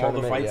watching all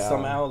the fights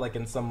somehow, like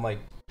in some like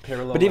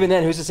parallel. But even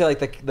then, who's to say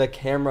like the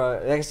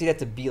camera? I guess you'd have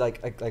to be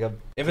like a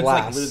if glass, it's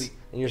like literally,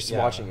 and you're just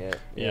watching it.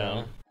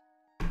 Yeah.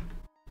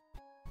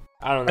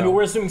 I don't know. I mean,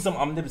 we're assuming some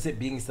omnipotent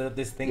being set up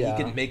this thing. He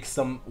can make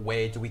some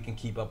way so we can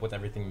keep up with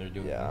everything they're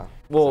doing. Yeah.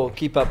 Well,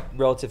 keep up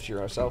relative to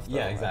yourself. Though,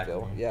 yeah,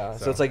 exactly. Yeah.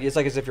 So it's like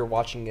as if you're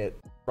watching it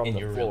from in the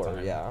your floor. Real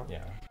time. Yeah.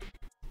 Yeah.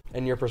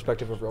 In your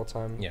perspective of real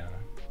time. Yeah.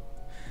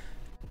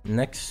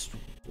 Next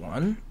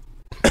one.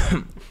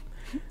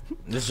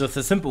 This is just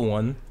a simple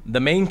one.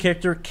 The main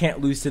character can't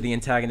lose to the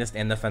antagonist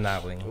and the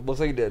finale. It looks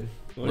like he did.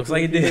 Looks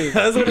like he did.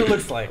 That's what it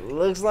looks like.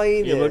 Looks like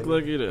he did. Looked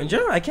like he did. In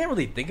general, I can't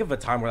really think of a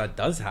time where that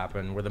does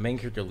happen, where the main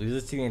character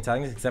loses to the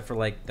antagonist, except for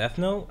like Death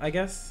Note, I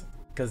guess,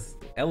 because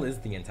L is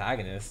the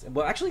antagonist.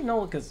 Well, actually,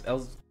 no, because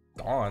L's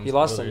gone. He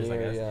lost spoilers, some,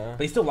 I guess. yeah.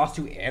 But he still lost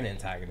to an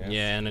antagonist.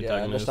 Yeah, an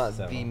antagonist. That's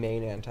not the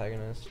main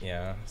antagonist.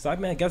 Yeah. So I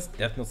mean, I guess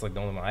Death Note's like the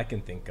only one I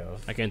can think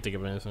of. I can't think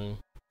of anything.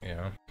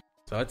 Yeah.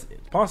 So it's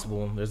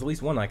possible. There's at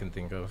least one I can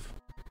think of.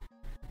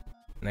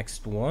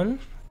 Next one.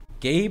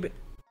 Gabe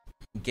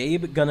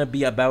gonna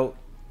be about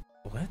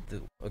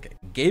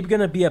Gabe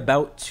gonna be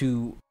about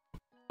to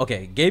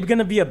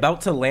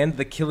land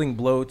the killing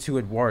blow to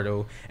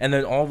Eduardo, and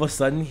then all of a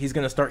sudden he's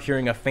gonna start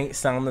hearing a faint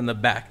sound in the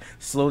back,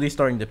 slowly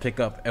starting to pick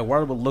up.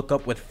 Eduardo will look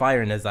up with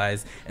fire in his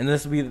eyes, and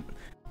this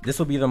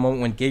will be the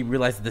moment when Gabe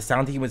realized the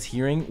sound he was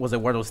hearing was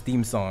Eduardo's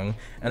theme song,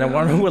 and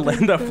Eduardo will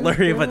land a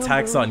flurry of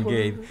attacks on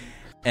Gabe.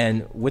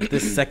 And with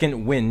this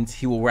second wind,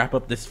 he will wrap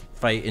up this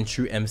fight in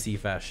true MC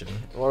fashion.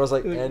 Eduardo's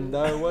like, and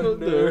I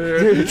wonder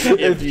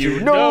if you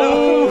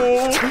know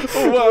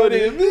what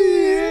it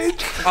means.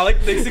 I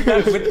like mixing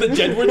that with the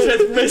Jedward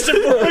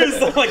transmission voice.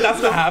 Like,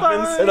 that's what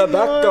happens. And I'm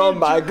back on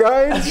my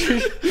grind.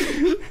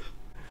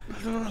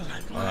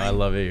 I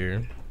love it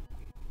here.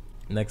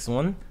 Next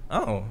one.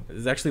 Oh, this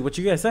is actually what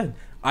you guys said.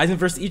 Aizen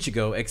versus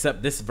Ichigo,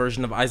 except this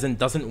version of Aizen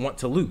doesn't want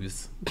to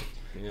lose.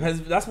 Yeah.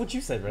 That's what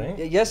you said, right?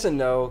 Yes and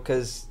no,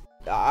 because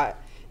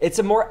it's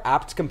a more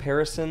apt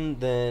comparison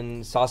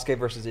than Sasuke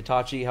versus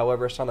Itachi.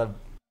 However, it's not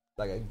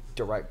like a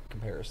direct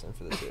comparison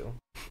for the two.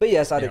 But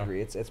yes, I'd agree.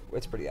 It's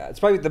pretty apt.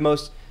 It's probably the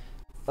most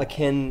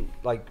akin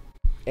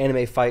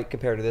anime fight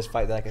compared to this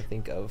fight that I can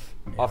think of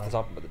off the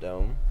top of the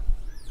dome.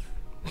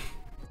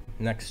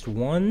 Next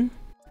one.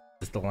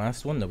 This is the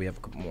last one. No, we have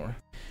a couple more.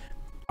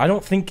 I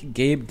don't think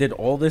Gabe did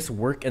all this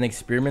work and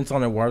experiments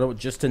on Eduardo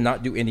just to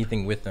not do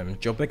anything with him.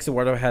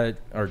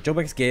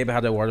 JOWP's Gabe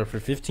had Eduardo for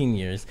 15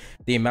 years.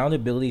 The amount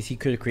of abilities he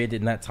could have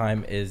created in that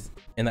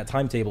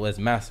timetable is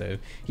massive.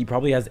 He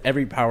probably has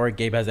every power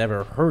Gabe has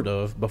ever heard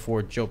of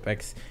before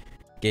JOWP's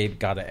Gabe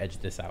gotta edge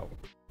this out.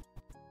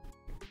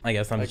 I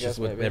guess that's just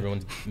what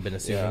everyone's been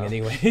assuming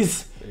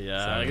anyways.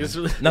 Yeah, so, I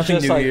guess nothing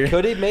new here.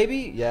 Could he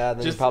maybe? Yeah,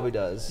 then he probably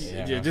does.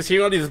 Yeah, just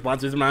hearing all these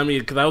sponsors remind me,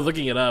 because I was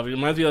looking it up. It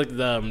reminds me of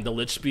like the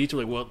Lich speech,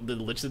 where like the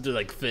Lich is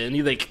like Finn.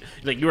 He's like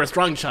you're a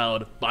strong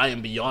child, but I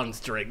am beyond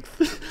strength.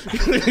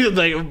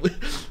 Like,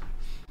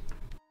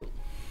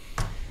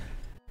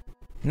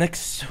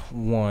 next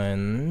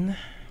one,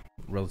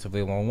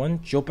 relatively long one.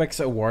 JOWP's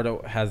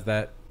Eduardo has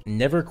that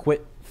never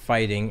quit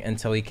fighting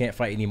until he can't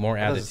fight anymore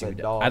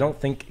attitude. I don't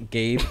think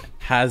Gabe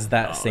has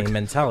that same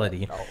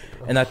mentality.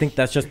 And I think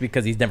that's just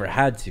because he's never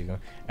had to.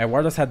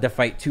 Eduardo's had to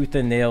fight tooth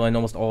and nail in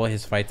almost all of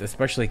his fights,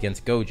 especially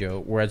against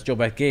Gojo, whereas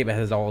JOWP's Gabe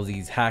has all of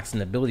these hacks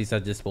and abilities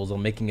at disposal,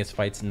 making his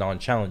fights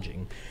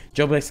non-challenging.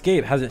 JOWP's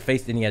Gabe hasn't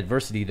faced any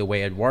adversity the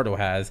way Eduardo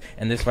has,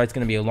 and this fight's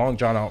going to be a long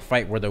drawn-out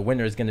fight where the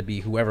winner is going to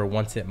be whoever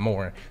wants it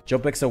more.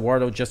 JOWP's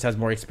Eduardo just has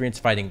more experience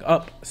fighting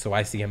up, so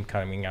I see him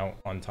coming out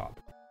on top.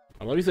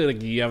 I love you say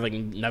like you have like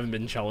never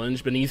been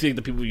challenged, but then you see like,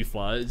 the people you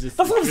fought. It's just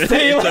that's what I'm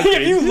saying. Like,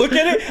 if you look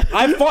at it,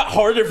 I fought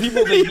harder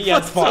people than he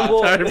has fought.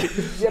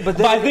 Yeah, but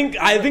I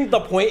think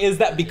the point is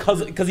that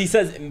because he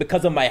says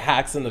because of my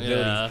hacks and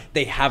abilities,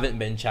 they haven't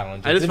been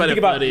challenged. I just find it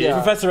funny.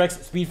 Professor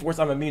X Speed Force.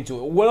 I'm immune to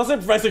it. What else did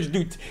Professor X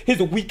do?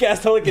 His weak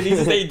ass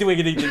telekinesis ain't doing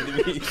anything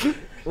to me.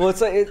 Well,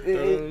 it's like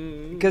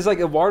because like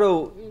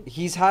Eduardo,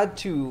 he's had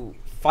to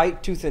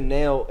fight tooth and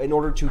nail in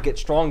order to get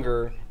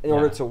stronger, in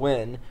order to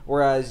win.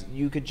 Whereas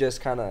you could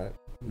just kind of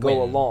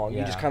go along.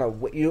 You just kind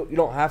of you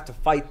don't have to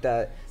fight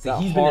that. So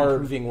he's hard been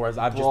improving, whereas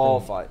I've just brawl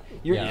been fight.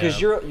 Because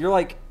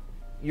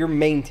you're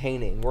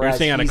maintaining. Whereas you're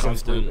staying at a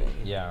constant.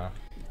 Yeah.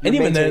 And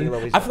even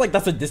then, I feel like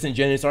that's a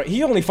disingenuous.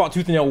 He only fought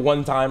Tooth and Nail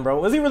one time, bro.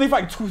 Was he really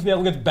fighting Tooth and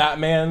Nail against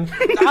Batman?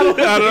 I don't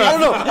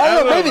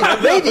know.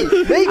 Maybe.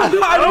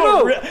 I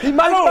don't know. He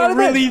might have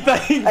been.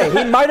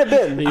 Hey, he might have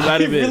been. I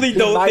really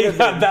don't think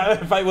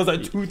that fight was a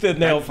Tooth and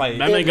Nail fight.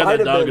 Batman got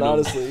that dog in him.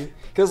 Honestly.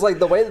 Because like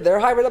the way that they're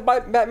hyping up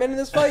Batman in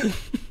this fight,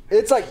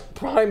 it's like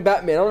prime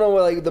Batman. I don't know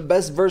what like the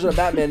best version of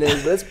Batman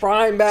is, but it's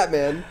prime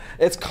Batman.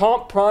 It's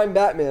comp prime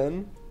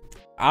Batman.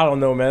 I don't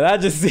know, man.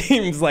 That just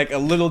seems like a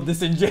little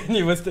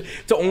disingenuous to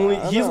only.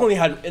 He's only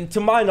had, and to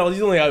my knowledge,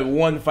 he's only had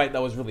one fight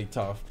that was really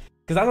tough.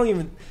 Because I don't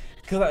even.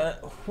 Because I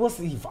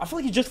feel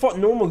like he just fought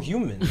normal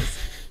humans.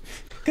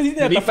 Because he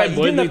didn't have to fight.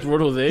 He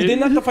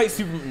didn't have to fight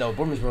Superman. No,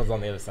 Boy Meets World was on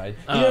the other side.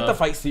 He didn't have to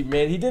fight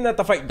Superman. He didn't have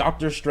to fight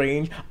Doctor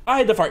Strange. I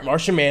had to fight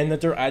Martian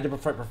Manhunter. I had to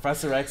fight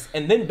Professor X,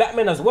 and then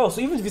Batman as well.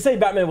 So even if you say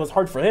Batman was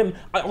hard for him,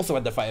 I also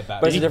had to fight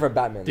Batman. But it's a different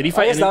Batman. Did he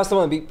fight? I guess that was the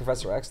one that beat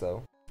Professor X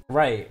though.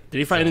 Right. Did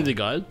he fight any of the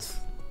gods?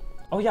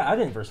 Oh yeah, I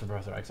didn't versus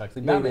Professor X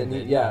actually. Batman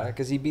did, yeah,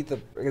 because he beat the.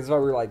 That's why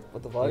we were like,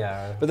 what the fuck?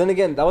 Yeah. But then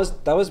again, that was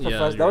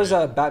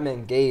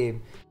Batman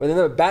Gabe. But then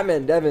the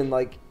Batman Devin,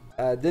 like,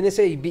 didn't they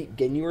say he beat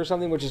Ginyu or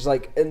something, which is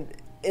like an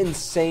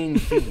insane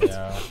feat.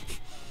 Yeah.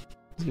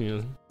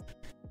 And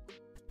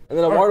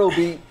then Eduardo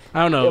beat.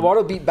 I don't know.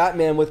 Eduardo beat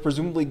Batman with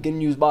presumably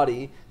Ginyu's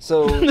body.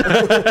 So you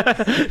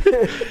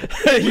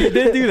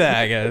did do that,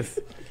 I guess.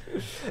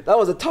 That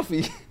was a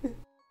toughie.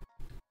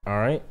 All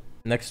right,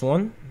 next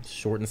one,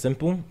 short and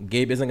simple.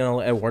 Gabe isn't gonna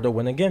let Eduardo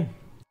win again.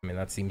 I mean,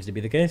 that seems to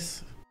be the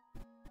case.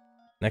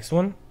 Next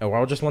one,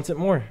 Eduardo just wants it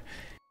more.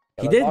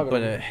 He did,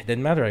 but it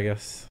didn't matter, I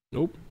guess.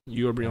 Nope,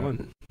 you are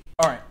beyond.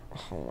 All right,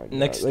 oh my God.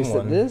 Next they one.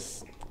 Said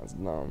this? That's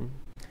dumb.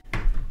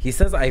 He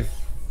says I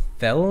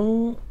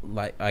felt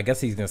like, I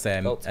guess he's gonna say,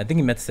 I think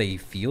he meant to say he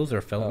feels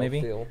or felt maybe.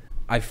 Feel.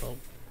 I feel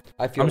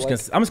I'm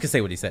just gonna say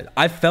what he said.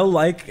 I felt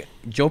like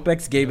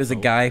JOWP Gabe is a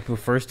guy who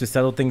prefers to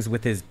settle things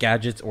with his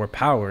gadgets or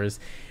powers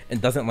and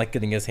doesn't like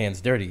getting his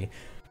hands dirty.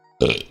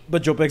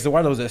 But JOWP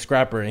Eduardo is a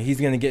scrapper, and he's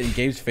gonna get in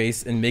Gabe's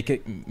face and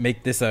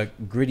make this a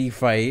gritty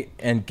fight,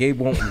 and Gabe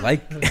won't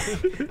like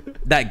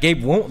that.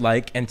 Gabe won't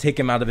like and take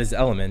him out of his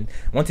element.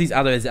 Once he's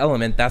out of his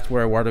element, that's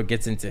where Eduardo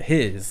gets into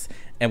his.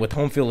 And with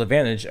home field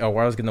advantage,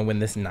 Eduardo's gonna win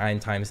this 9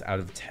 times out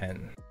of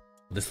 10.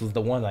 This was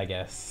the one, I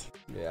guess.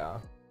 Yeah.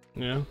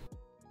 Yeah.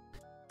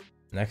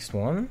 Next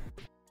one.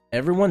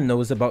 Everyone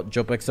knows about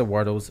JOWP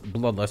Eduardo's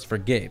bloodlust for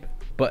Gabe,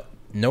 but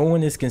no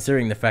one is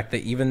considering the fact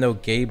that even though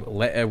Gabe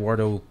let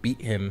Eduardo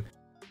beat him,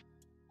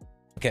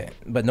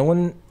 no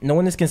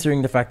one is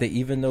considering the fact that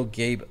even though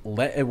Gabe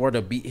let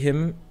Eduardo beat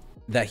him,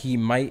 that he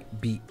might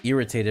be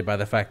irritated by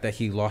the fact that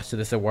he lost to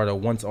this Eduardo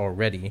once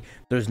already.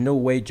 There's no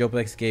way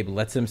JOWP Gabe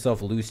lets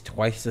himself lose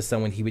twice to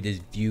someone he would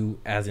view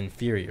as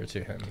inferior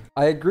to him.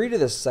 I agree to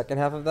the second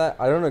half of that.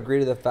 I don't agree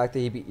to the fact that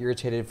he'd be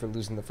irritated for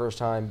losing the first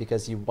time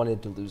because he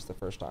wanted to lose the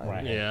first time.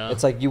 Right. Yeah.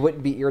 It's like you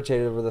wouldn't be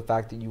irritated over the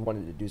fact that you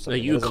wanted to do something.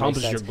 Like you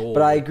accomplished your goal.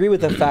 But I agree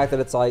with the fact that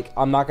it's like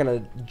I'm not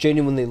gonna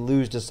genuinely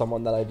lose to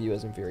someone that I view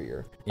as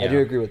inferior. Yeah. I do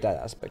agree with that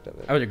aspect of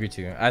it. I would agree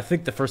too. I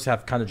think the first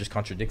half kind of just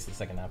contradicts the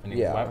second half. Anyway.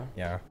 Yeah.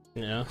 Yeah.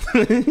 Yeah.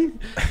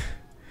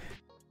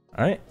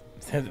 All right.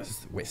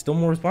 Wait, still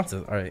more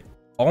responses. All right.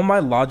 All my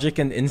logic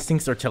and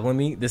instincts are telling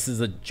me this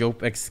is a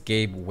JOWP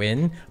Gabe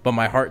win, but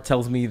my heart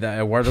tells me that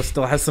Eduardo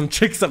still has some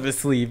tricks up his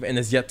sleeve and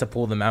is yet to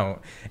pull them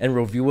out and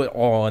reveal it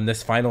all in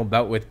this final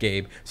bout with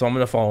Gabe. So I'm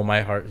gonna follow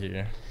my heart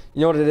here. You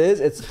know what it is?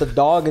 It's the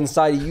dog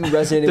inside of you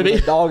resonating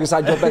with the dog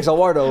inside JOWP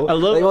Eduardo. I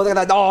love like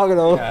that dog, you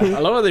know. Yeah. I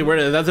love how they word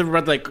it. That's if we're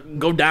about to like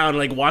go down and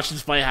like watch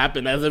this fight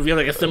happen. As if we have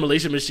like a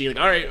simulation machine. Like,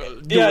 all right,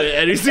 do it.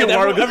 And you see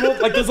Eduardo. Everyone,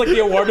 like there's like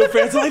the Eduardo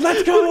fans like,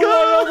 let's go.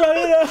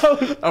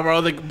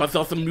 Eduardo like busts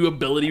out some new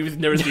ability we've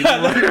never seen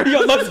before. Yeah,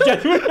 loves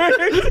January.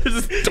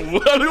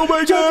 Oh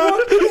my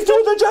God, he's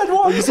doing the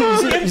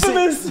January.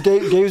 Infamous.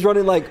 Gabe's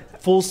running like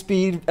full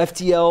speed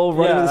FTL,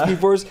 running with the Speed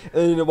Force,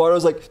 and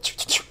Eduardo's like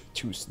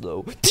too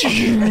slow.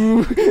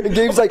 And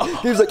Gabe's like,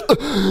 it's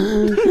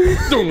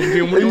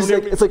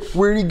like,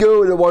 where'd he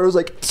go? And Eduardo's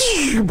like,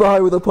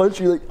 behind with a punch.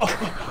 You're like,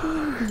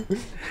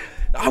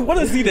 I want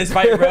to see this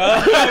fight, bro.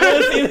 I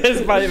want to see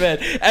this fight, man.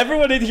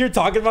 Everyone in here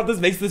talking about this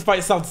makes this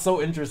fight sound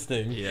so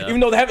interesting. Yeah. Even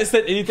though they haven't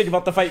said anything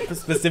about the fight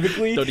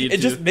specifically,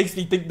 it just makes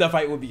me think the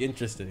fight would be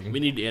interesting. We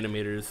need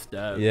animators.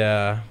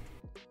 Yeah.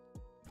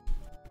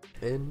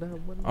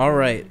 All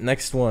right,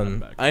 next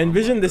one. I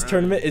envision this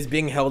tournament is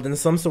being held in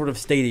some sort of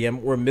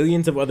stadium where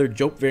millions of other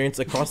JOWP variants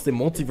across the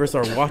multiverse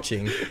are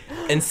watching.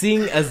 And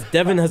seeing as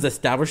Devin has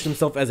established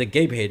himself as a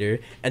Gabe hater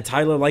and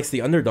Tyler likes the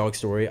underdog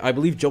story, I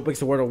believe JOWP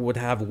Eduardo would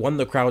have won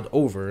the crowd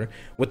over,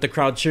 with the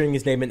crowd cheering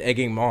his name and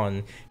egging him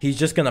on. He's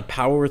just gonna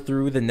power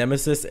through the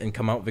nemesis and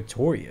come out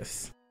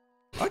victorious.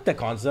 I like that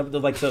concept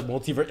of like the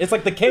multiverse. It's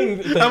like the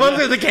king. I want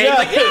to say the king.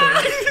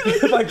 Yeah.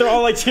 Like, like they're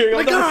all like cheering.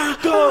 Like,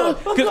 go!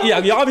 Yeah,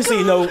 you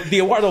obviously know the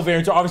Eduardo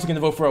variants are obviously going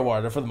to vote for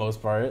Eduardo for the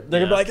most part. They're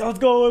going to be like, let's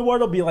go,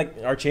 Eduardo, be like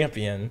our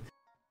champion.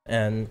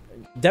 And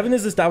Devin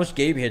is established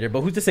Gabe hater,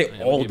 but who's to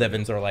say all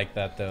Devins are like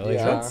that though?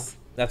 Like,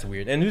 that's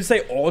weird. And who's to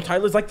say all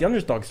Tyler's like the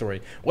underdog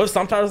story? What if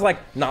some Tyler's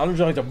like, nah,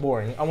 underdogs are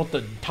boring. I want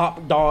the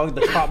top dog,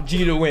 the top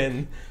G to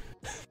win.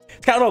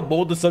 It's kind of a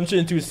bold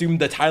assumption to assume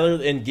that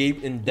Tyler and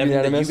Gabe and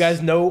Devin that you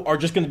guys know are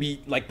just going to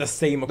be like the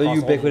same across. They're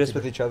ubiquitous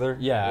with each other.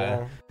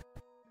 Yeah.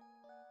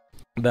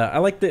 But I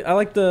like the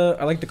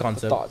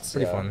concept. The thoughts,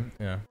 pretty fun.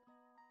 Yeah.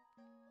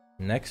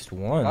 Next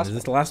one. Is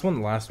this the last one?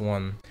 The last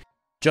one.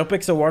 JOWP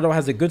Eduardo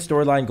has a good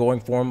storyline going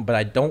for him, but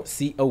I don't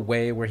see a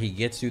way where he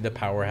gets to the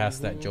powerhouse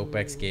that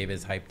JOWP Gabe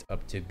is hyped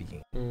up to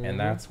be. And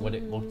that's what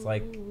it looked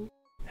like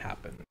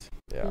happened.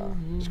 Yeah.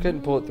 Just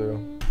couldn't pull it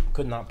through.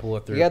 Could not pull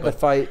it through. You had the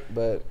fight,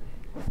 but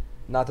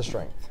not the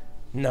strength.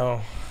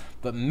 No.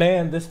 But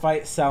man, this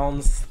fight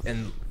sounds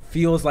and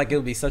feels like it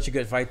would be such a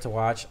good fight to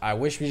watch. I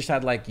wish we just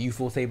had like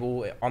UFO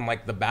table on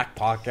like the back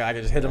pocket. I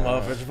could just hit him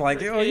up and just be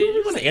like, yo,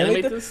 you want to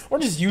animate this? Or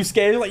just use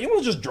Yusuke. Like, you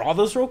want to just draw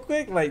this real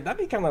quick? Like, that'd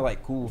be kind of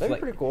like cool. That'd be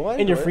pretty cool.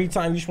 In your free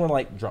time, you just want to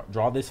like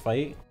draw this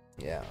fight.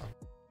 Yeah.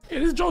 Hey,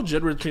 just draw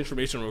Jedward's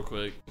transformation real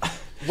quick.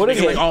 What is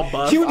it? Like all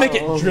buff. He would make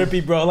it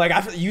drippy, bro. Like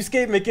after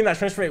Yusuke making that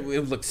transformation, it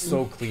would look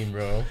so clean,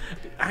 bro.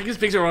 I just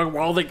picture a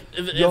world like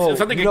it's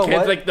something a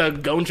kid's like the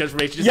Gon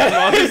transformation.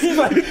 Yeah, he's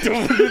like,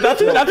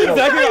 that's exactly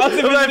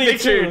what I was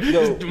picturing.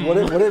 What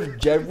if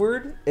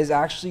Jedward is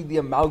actually the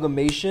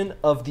amalgamation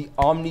of the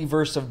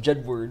omniverse of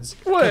Jedwards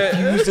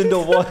fused into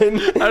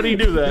one? How do you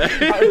do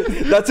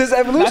that? That's his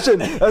evolution.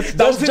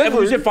 That's his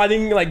evolution.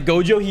 Finding like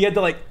Gojo, he had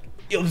to like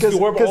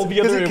absorb all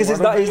the other. Because he's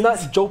not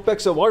JOWP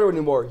Eduardo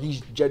anymore. He's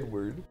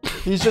Jedward.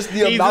 He's just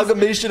the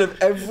amalgamation of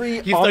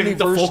every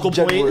omniverse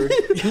Jedward.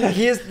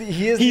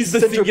 He's the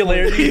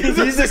singularity.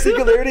 He's the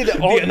singularity.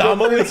 The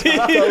anomaly.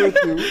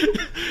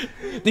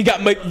 You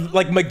got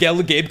like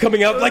Miguel Gabe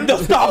coming out like, no,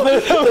 stop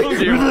it.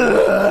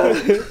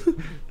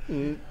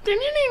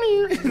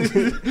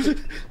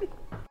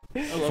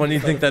 Funny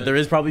to think that there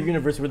is probably a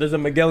universe where there's a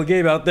Miguel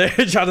Gabe out there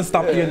trying to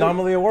stop the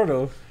anomaly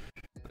Eduardo.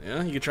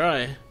 Yeah, you could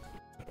try.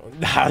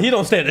 Nah, he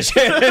don't stand a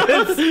chance.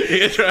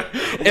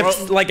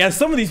 If, like, as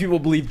some of these people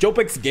believe,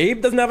 JOWP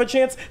Gabe doesn't have a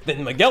chance,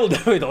 then Miguel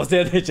definitely don't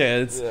stand a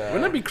chance. Yeah.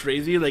 Wouldn't that be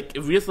crazy? Like,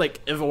 if we just like,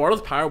 if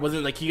Eduardo's power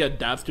wasn't like he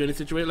adapts to any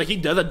situation, like he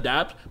does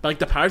adapt, but like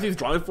the powers he's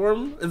drawing for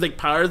him is like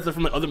powers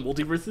from like other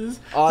multiverses.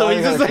 So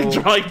he's just like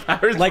drawing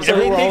powers. Like so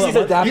he thinks he's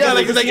adapting. Yeah,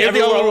 like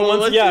everyone all at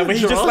once. Yeah, but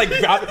he just like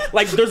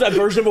there's a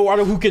version of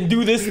Eduardo who can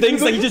do this thing,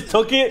 so he just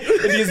took it.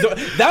 And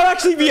that would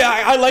actually be.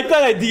 I like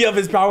that idea of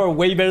his power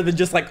way better than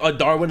just like a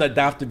Darwin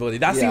adaptability.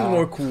 That's even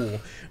more cool.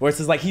 Where it's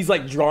just like he's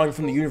like drawing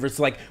from the universe.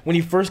 So, like when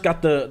he first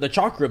got the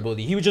chakra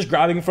ability, he was just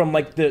grabbing from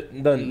like the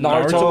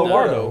Naruto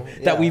Eduardo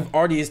that we've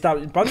already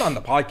established, but not on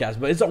the podcast.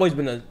 But it's always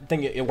been a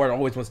thing Eduardo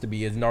always wants to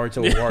be is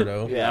Naruto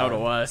Eduardo. I don't know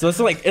why. So it's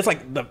like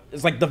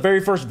the very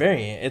first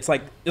variant. It's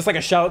like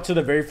a shout out to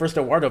the very first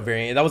Eduardo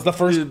variant. That was the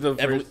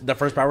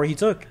first power he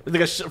took. It's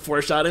like a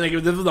foreshadowing. Like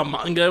if this was a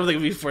manga, it was like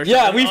we foreshadowed.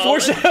 Yeah, we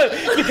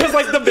foreshadowed because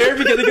like the very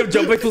beginning of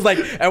JOWP was like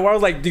Eduardo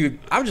was like, dude,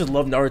 I would just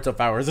love Naruto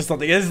powers or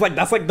something. It's like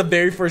that's like the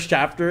very first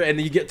chapter, and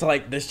then you get to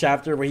like this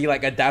chapter where he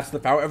like adapts the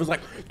power. Everyone's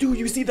like, dude,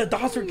 you see the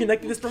dots are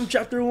connected. This from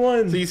chapter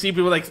 1. So you see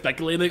people like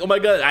speculating, like, oh my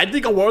god, I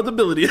think a world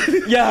ability.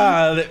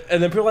 Yeah,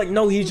 and then people are like,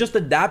 no, he's just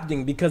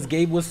adapting because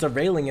Gabe was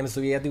surveilling him,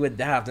 so he had to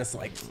adapt. It's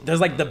like there's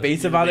like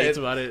debates about it.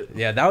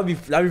 Yeah, that'd be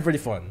pretty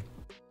fun.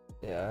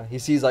 Yeah, he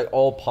sees like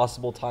all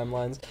possible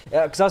timelines.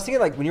 Yeah, because I was thinking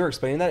like when you were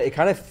explaining that, it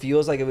kind of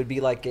feels like it would be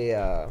like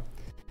a.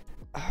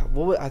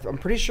 I'm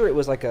pretty sure it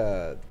was like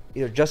a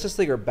either Justice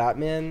League or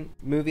Batman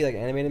movie, like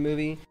an animated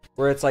movie,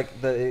 where it's like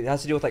it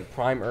has to do with like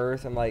Prime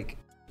Earth and like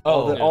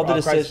all the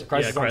decisions.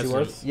 Crisis on Two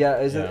Earths. Yeah,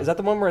 is that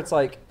the one where it's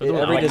like every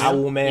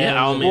Owlman? Yeah,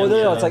 Owlman. Well,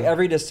 no, it's like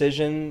every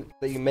decision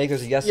that you make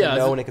there's a yes and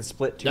no, and it can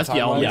split two timelines. That's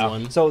the Owlman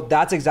one. So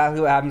that's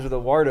exactly what happens with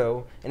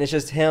Eduardo, and it's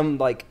just him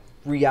like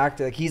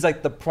reacting. Like he's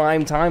like the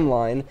prime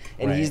timeline,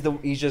 and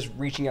he's just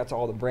reaching out to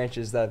all the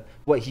branches that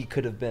what he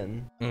could have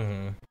been.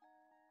 Mm-hmm.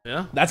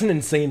 Yeah, that's an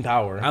insane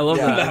power. I love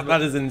that.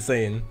 That is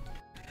insane.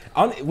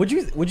 Would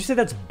you say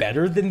that's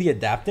better than the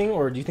adapting,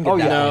 or do you think?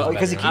 No,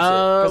 because he keeps it.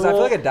 Because I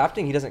feel like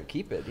adapting, he doesn't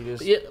keep it. He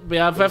just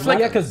I feel like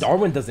because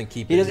Darwin doesn't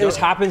keep it. It just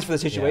happens for the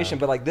situation,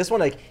 but like this one,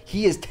 like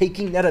he is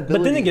taking that ability.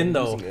 But then again,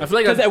 though, I feel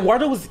like because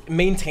Eduardo was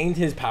maintained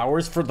his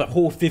powers for the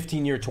whole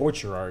 15-year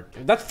torture arc.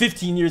 That's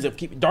 15 years of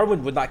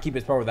Darwin would not keep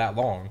his power that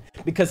long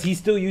because he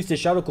still used his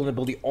Shadow Clone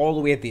ability all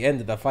the way at the end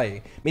of the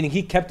fight, meaning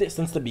he kept it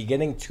since the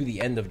beginning to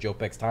the end of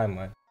JOWP's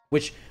timeline.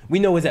 Which we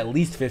know is at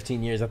least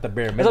 15 years at the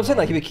bare minimum. That's what I'm saying.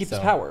 Like he would keep his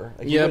power.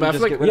 Like, but I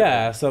feel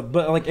like So,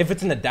 but like if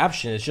it's an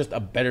adaptation, it's just a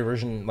better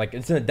version. Like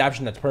it's an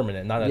adaptation that's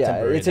permanent, not a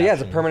temporary. It's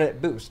a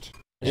permanent boost.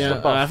 I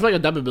feel like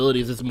adaptability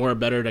is just more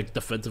better like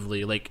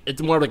defensively. Like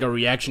it's more like a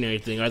reactionary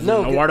thing rather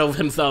than Eduardo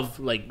himself.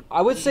 Like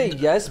I would say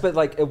yes, but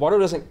like Eduardo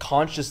doesn't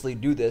consciously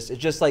do this. It's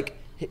just like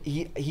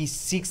he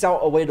seeks out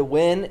a way to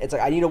win. It's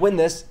like I need to win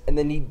this, and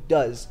then he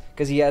does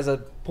because he has a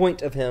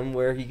point of him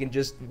where he can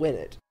just win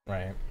it.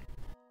 Right.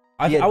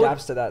 He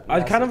adapts to that.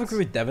 I kind of agree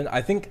with Devin.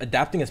 I think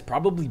adapting is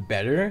probably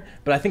better,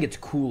 but I think it's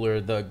cooler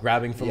the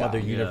grabbing from other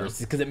universes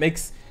because it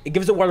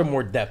gives Eduardo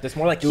more depth. It's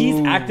more like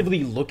he's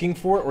actively looking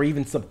for it or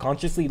even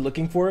subconsciously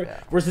looking for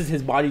it versus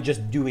his body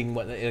just doing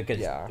what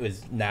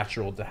is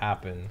natural to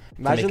happen.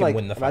 Imagine like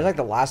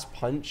the last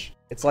punch.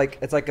 It's like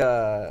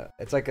a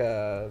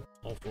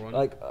all for one.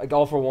 Like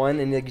all for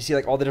one, and like you see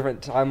like all the different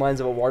timelines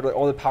of Eduardo, like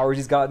all the powers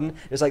he's gotten.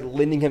 It's like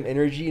lending him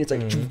energy. And it's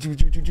like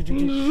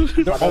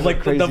they're all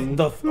like crazy.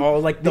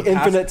 The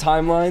infinite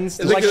timelines.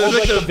 It's like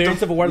the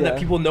variants of Eduardo that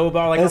people know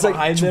about, like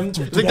behind them. It's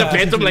like the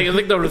Phantom, like it's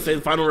like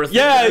the final result.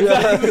 Yeah,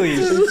 exactly.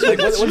 Like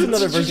what's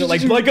another version?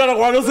 Like God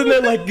Eduardo's in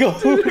there, like go.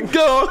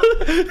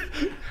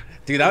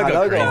 Dude, that would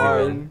go crazy.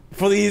 Hard.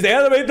 Please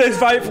animate this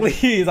fight,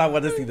 please. I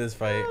want to see this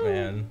fight,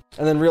 man.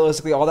 And then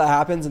realistically, all that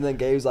happens, and then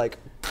Gabe's like.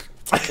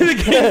 It's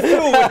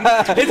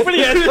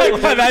pretty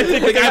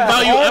climactic. Like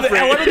I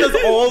want to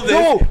do all this.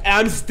 No.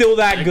 I'm still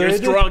that good. You're a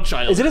strong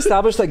child. Is it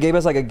established that Gabe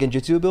has like a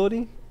genjutsu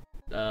ability?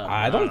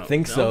 I don't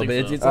think so, but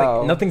it's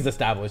like nothing's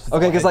established. It's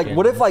okay, because like,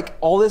 what if like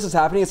all this is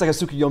happening? It's like a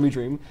Tsukuyomi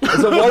dream.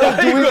 So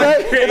what doing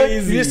that? And, like,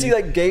 you just see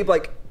like Gabe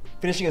like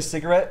finishing a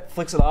cigarette,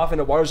 flicks it off,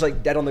 and Awaro's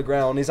like dead on the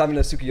ground. He's having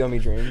a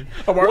Tsukuyomi dream.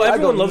 Well,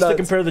 everyone loves to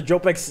compare the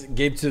JOWP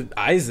game to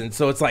Aizen,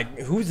 so it's like,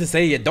 who's to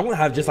say you don't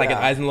have just like an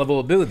Aizen level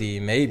ability?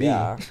 Maybe.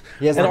 Yeah.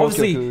 And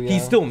obviously,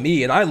 he's still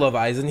me, and I love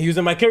Aizen. He was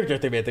in my character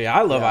 3x3.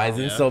 I love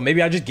Aizen, so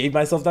maybe I just gave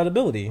myself that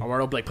ability.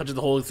 Awaro like punches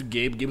the hole into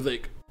Gabe. Gabe's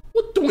like,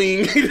 what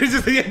doing? There's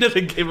just the end of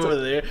the game over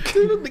there.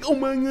 Like, oh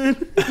my god.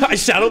 I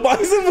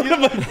shadowbox him?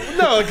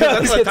 No,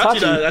 because that's what Tachi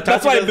does.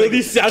 That's why I build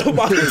these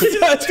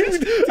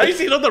shadowbox. Have you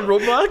seen all the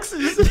Roblox?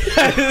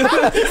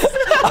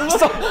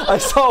 I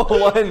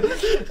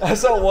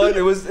saw one.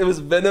 It was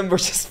Venom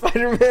versus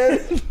Spider-Man,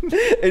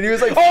 and he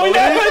was like, oh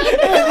yeah,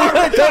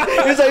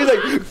 he's like,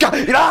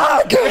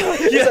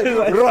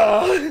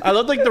 I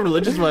love like the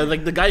religious one.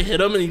 Like the guy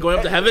hit him and he going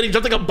up to heaven. He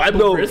jumped like a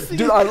Bible verse.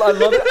 Dude, I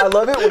love it. I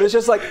love it when it's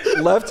just like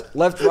left,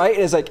 right,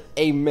 and it's like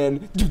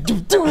amen.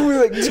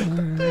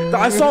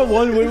 I saw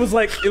one where it was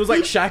like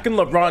Shaq and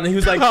LeBron, and he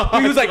was like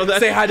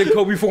say hi to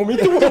Kobe for me. You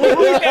can't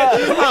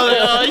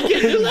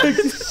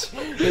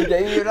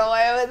do that.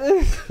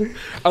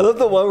 I love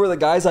the one where the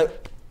guy's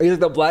like, he's like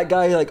the black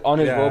guy like on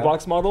his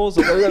Roblox models.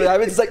 So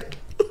it's like.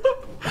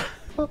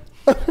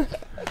 I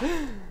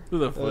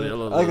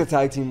like the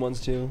tag team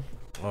ones too.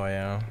 Oh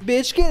yeah.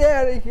 Bitch, get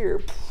out of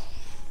here.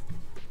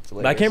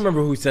 But I can't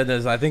remember who said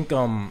this. I think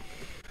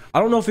I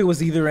don't know if it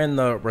was either in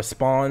the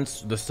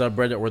response, the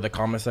subreddit, or the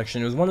comment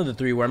section. It was one of the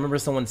three where I remember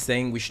someone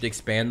saying we should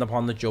expand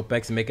upon the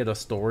JOWP and make it a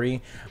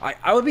story.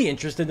 I would be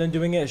interested in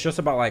doing it. It's just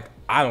about like,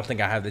 I don't think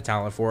I have the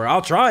talent for it.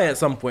 I'll try at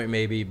some point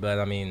maybe, but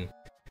I mean,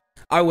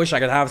 I wish I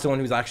could have someone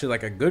who's actually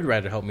like a good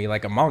writer help me,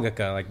 like a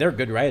mangaka. Like they're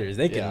good writers.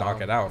 They can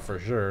knock it out for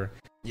sure.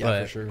 Yeah,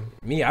 but for sure.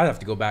 Me, I'd have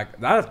to go back.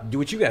 I'd have to do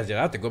what you guys did.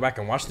 I have to go back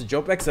and watch the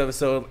JOWP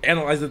episode,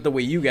 analyze it the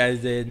way you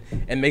guys did,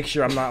 and make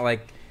sure I'm not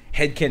like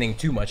headcaning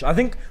too much. I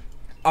think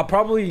I'll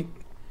probably,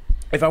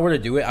 if I were to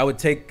do it, I would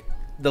take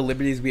the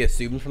liberties we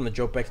assumed from the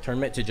JOWP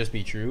tournament to just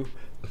be true.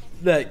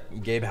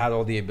 That Gabe had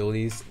all the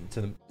abilities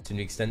to an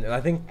extent. And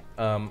I think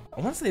I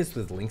want to say this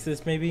was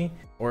Lynx's maybe,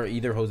 or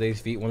either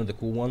Jose's Feet, one of the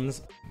cool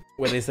ones,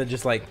 where they said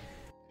just like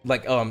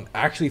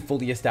actually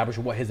fully establish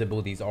what his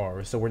abilities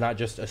are, so we're not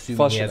just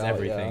assuming he has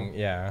everything.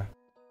 Yeah.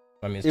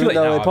 I mean, it's too late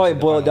now, it probably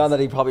boiled down that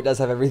he probably does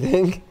have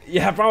everything.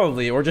 Yeah,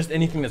 probably, or just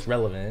anything that's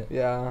relevant.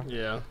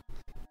 Yeah.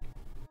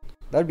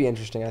 That'd be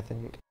interesting, I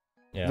think.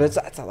 Yeah. But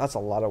that's a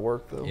lot of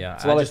work though. Yeah.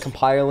 It's a lot of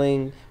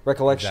compiling,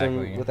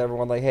 recollection with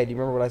everyone. Like, hey, do you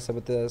remember what I said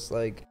with this?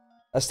 Like,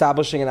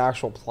 establishing an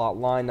actual plot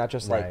line, not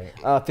just like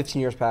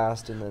 15 years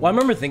past. And then... Well, I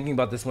remember thinking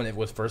about this when it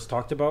was first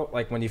talked about.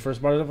 Like when he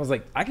first brought it up, I was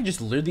like, I could just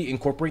literally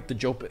incorporate the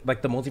JOWP,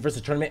 like the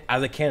Multiversus Tournament,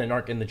 as a canon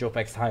arc in the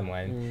JOWP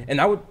timeline, and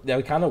that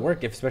would kind of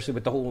work, especially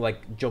with the whole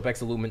like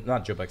JOWP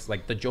not JOWP,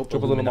 like the JOWP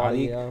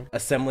Illuminati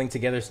assembling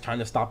together, trying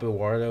to stop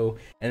Eduardo,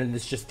 and then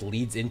this just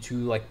leads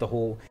into like the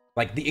whole.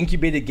 Like the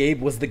incubated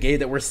Gabe was the Gabe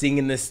that we're seeing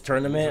in this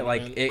tournament.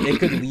 Like it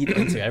could lead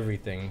into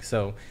everything.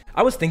 So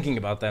I was thinking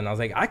about that, and I was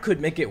like, I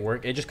could make it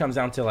work. It just comes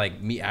down to like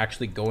me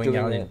actually going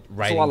out and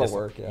writing. It's a lot of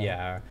work.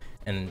 Yeah,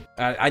 and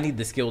I need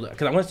the skill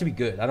because I want it to be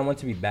good. I don't want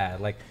it to be bad.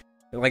 Like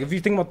if you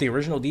think about the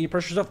original D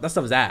pressure stuff, that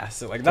stuff's ass.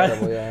 So, like that.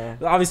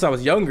 Terrible, obviously, I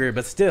was younger,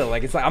 but still,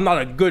 like it's like I'm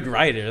not a good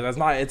writer. That's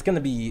not. It's gonna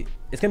be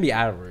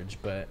average.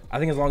 But I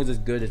think as long as it's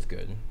good, it's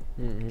good.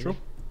 Mm-hmm. True.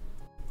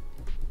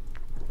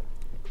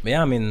 But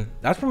yeah, I mean,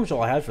 that's pretty much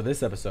all I had for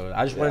this episode.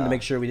 I just wanted to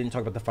make sure we didn't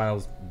talk about the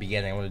finals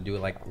beginning. I wanted to do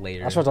it like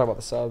later. I just want to talk about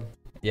the sub.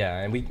 Yeah,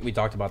 and we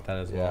talked about that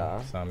as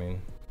well. So I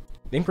mean,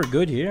 I think we're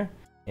good here.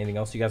 Anything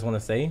else you guys want to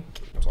say?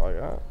 That's all I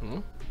got.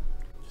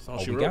 That's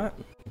all we got.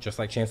 Just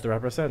like Chance the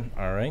Rapper said.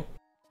 All right.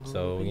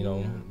 So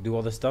do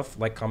all this stuff,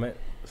 like, comment,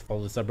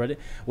 follow the subreddit,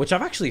 which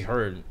I've actually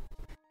heard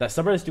that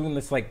subreddit's doing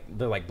this like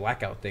the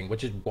blackout thing,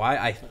 which is why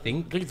I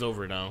think it's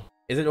over now.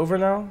 Is it over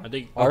now? I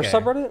think our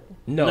subreddit?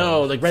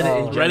 No, like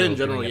Reddit in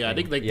general. Yeah, I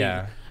think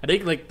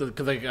like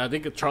because I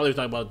think Charlie was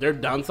talking about their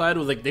downside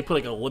was like they put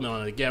like a limit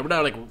on it. Like, yeah, we're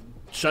not like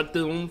shut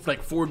down for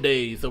like 4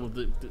 days. So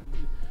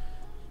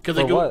because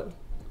like what?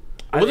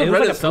 It was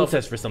like a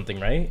protest for something,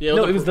 right? Yeah,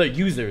 it was the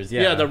users.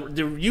 Yeah,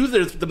 the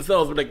users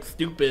themselves were like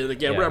stupid. Like,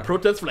 we're gonna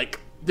protest for like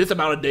this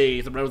amount of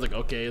days, and I was like,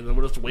 okay, and then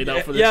we'll just wait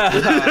out for this. Yeah,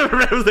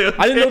 like, okay.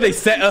 I didn't know they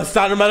set a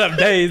certain amount of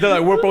days. They're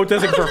like, we're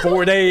protesting for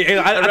 4 days. And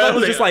I thought it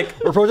was just like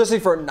we're protesting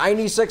for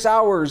 96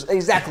 hours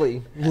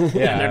exactly. Yeah, and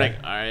they're like,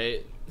 all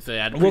right. So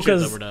yeah, I'm pretty sure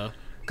it's over now.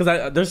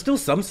 Because there's still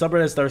some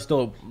subreddits that are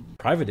still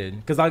privated.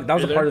 Because that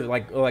was a part of it.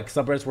 Like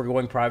subreddits were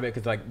going private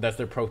because like that's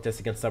their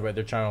protest against subreddit.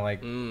 They're trying to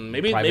like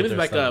maybe it's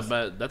back up,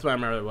 but that's what I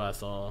remember what I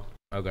saw.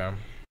 Okay.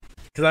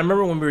 Because I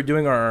remember when we were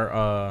doing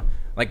our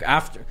like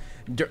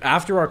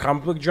after our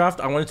comic book draft,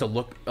 I wanted to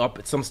look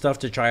up some stuff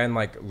to try and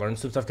like learn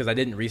some stuff because I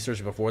didn't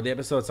research before the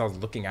episode, so I was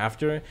looking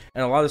after,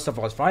 and a lot of the stuff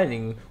I was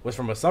finding was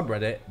from a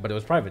subreddit, but it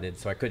was privated,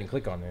 so I couldn't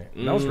click on it.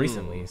 And that was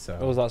recently, so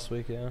it was last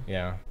week,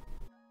 yeah.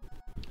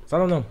 So I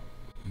don't know,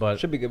 but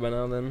should be good by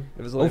now then.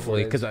 If it's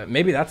hopefully, because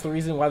maybe that's the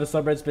reason why the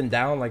subreddit's been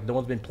down. Like no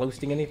one's been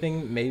posting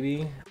anything.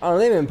 Maybe I don't know.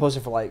 They've been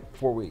posting for like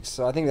 4 weeks,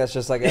 so I think that's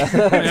just like. I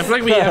feel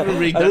like we haven't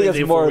really done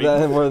anything more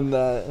than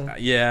that.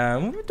 Yeah,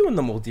 we're doing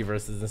the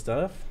multiverses and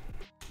stuff.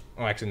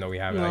 Oh, actually, no, we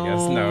haven't. I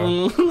guess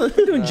no.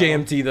 We're doing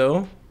JMT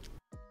though.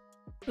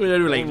 We're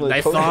like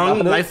nice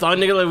song,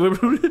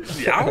 nigga.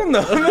 Like, yeah, I don't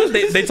know.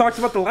 They talked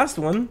about the last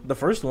one, the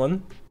first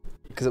one,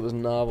 because it was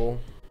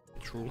novel.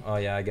 True. Oh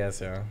yeah, I guess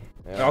yeah.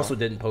 I also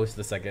didn't post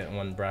the second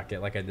one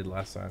bracket like I did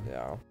last time.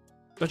 Yeah.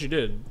 But you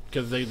did,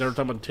 because they were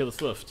talking about Taylor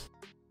Swift.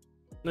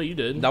 No, you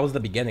did. That was the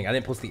beginning. I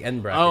didn't post the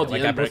end bracket. Oh,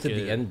 I posted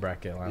the end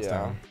bracket last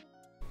time.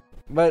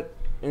 But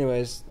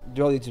anyways,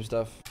 do all the YouTube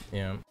stuff.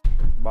 Yeah.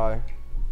 Bye.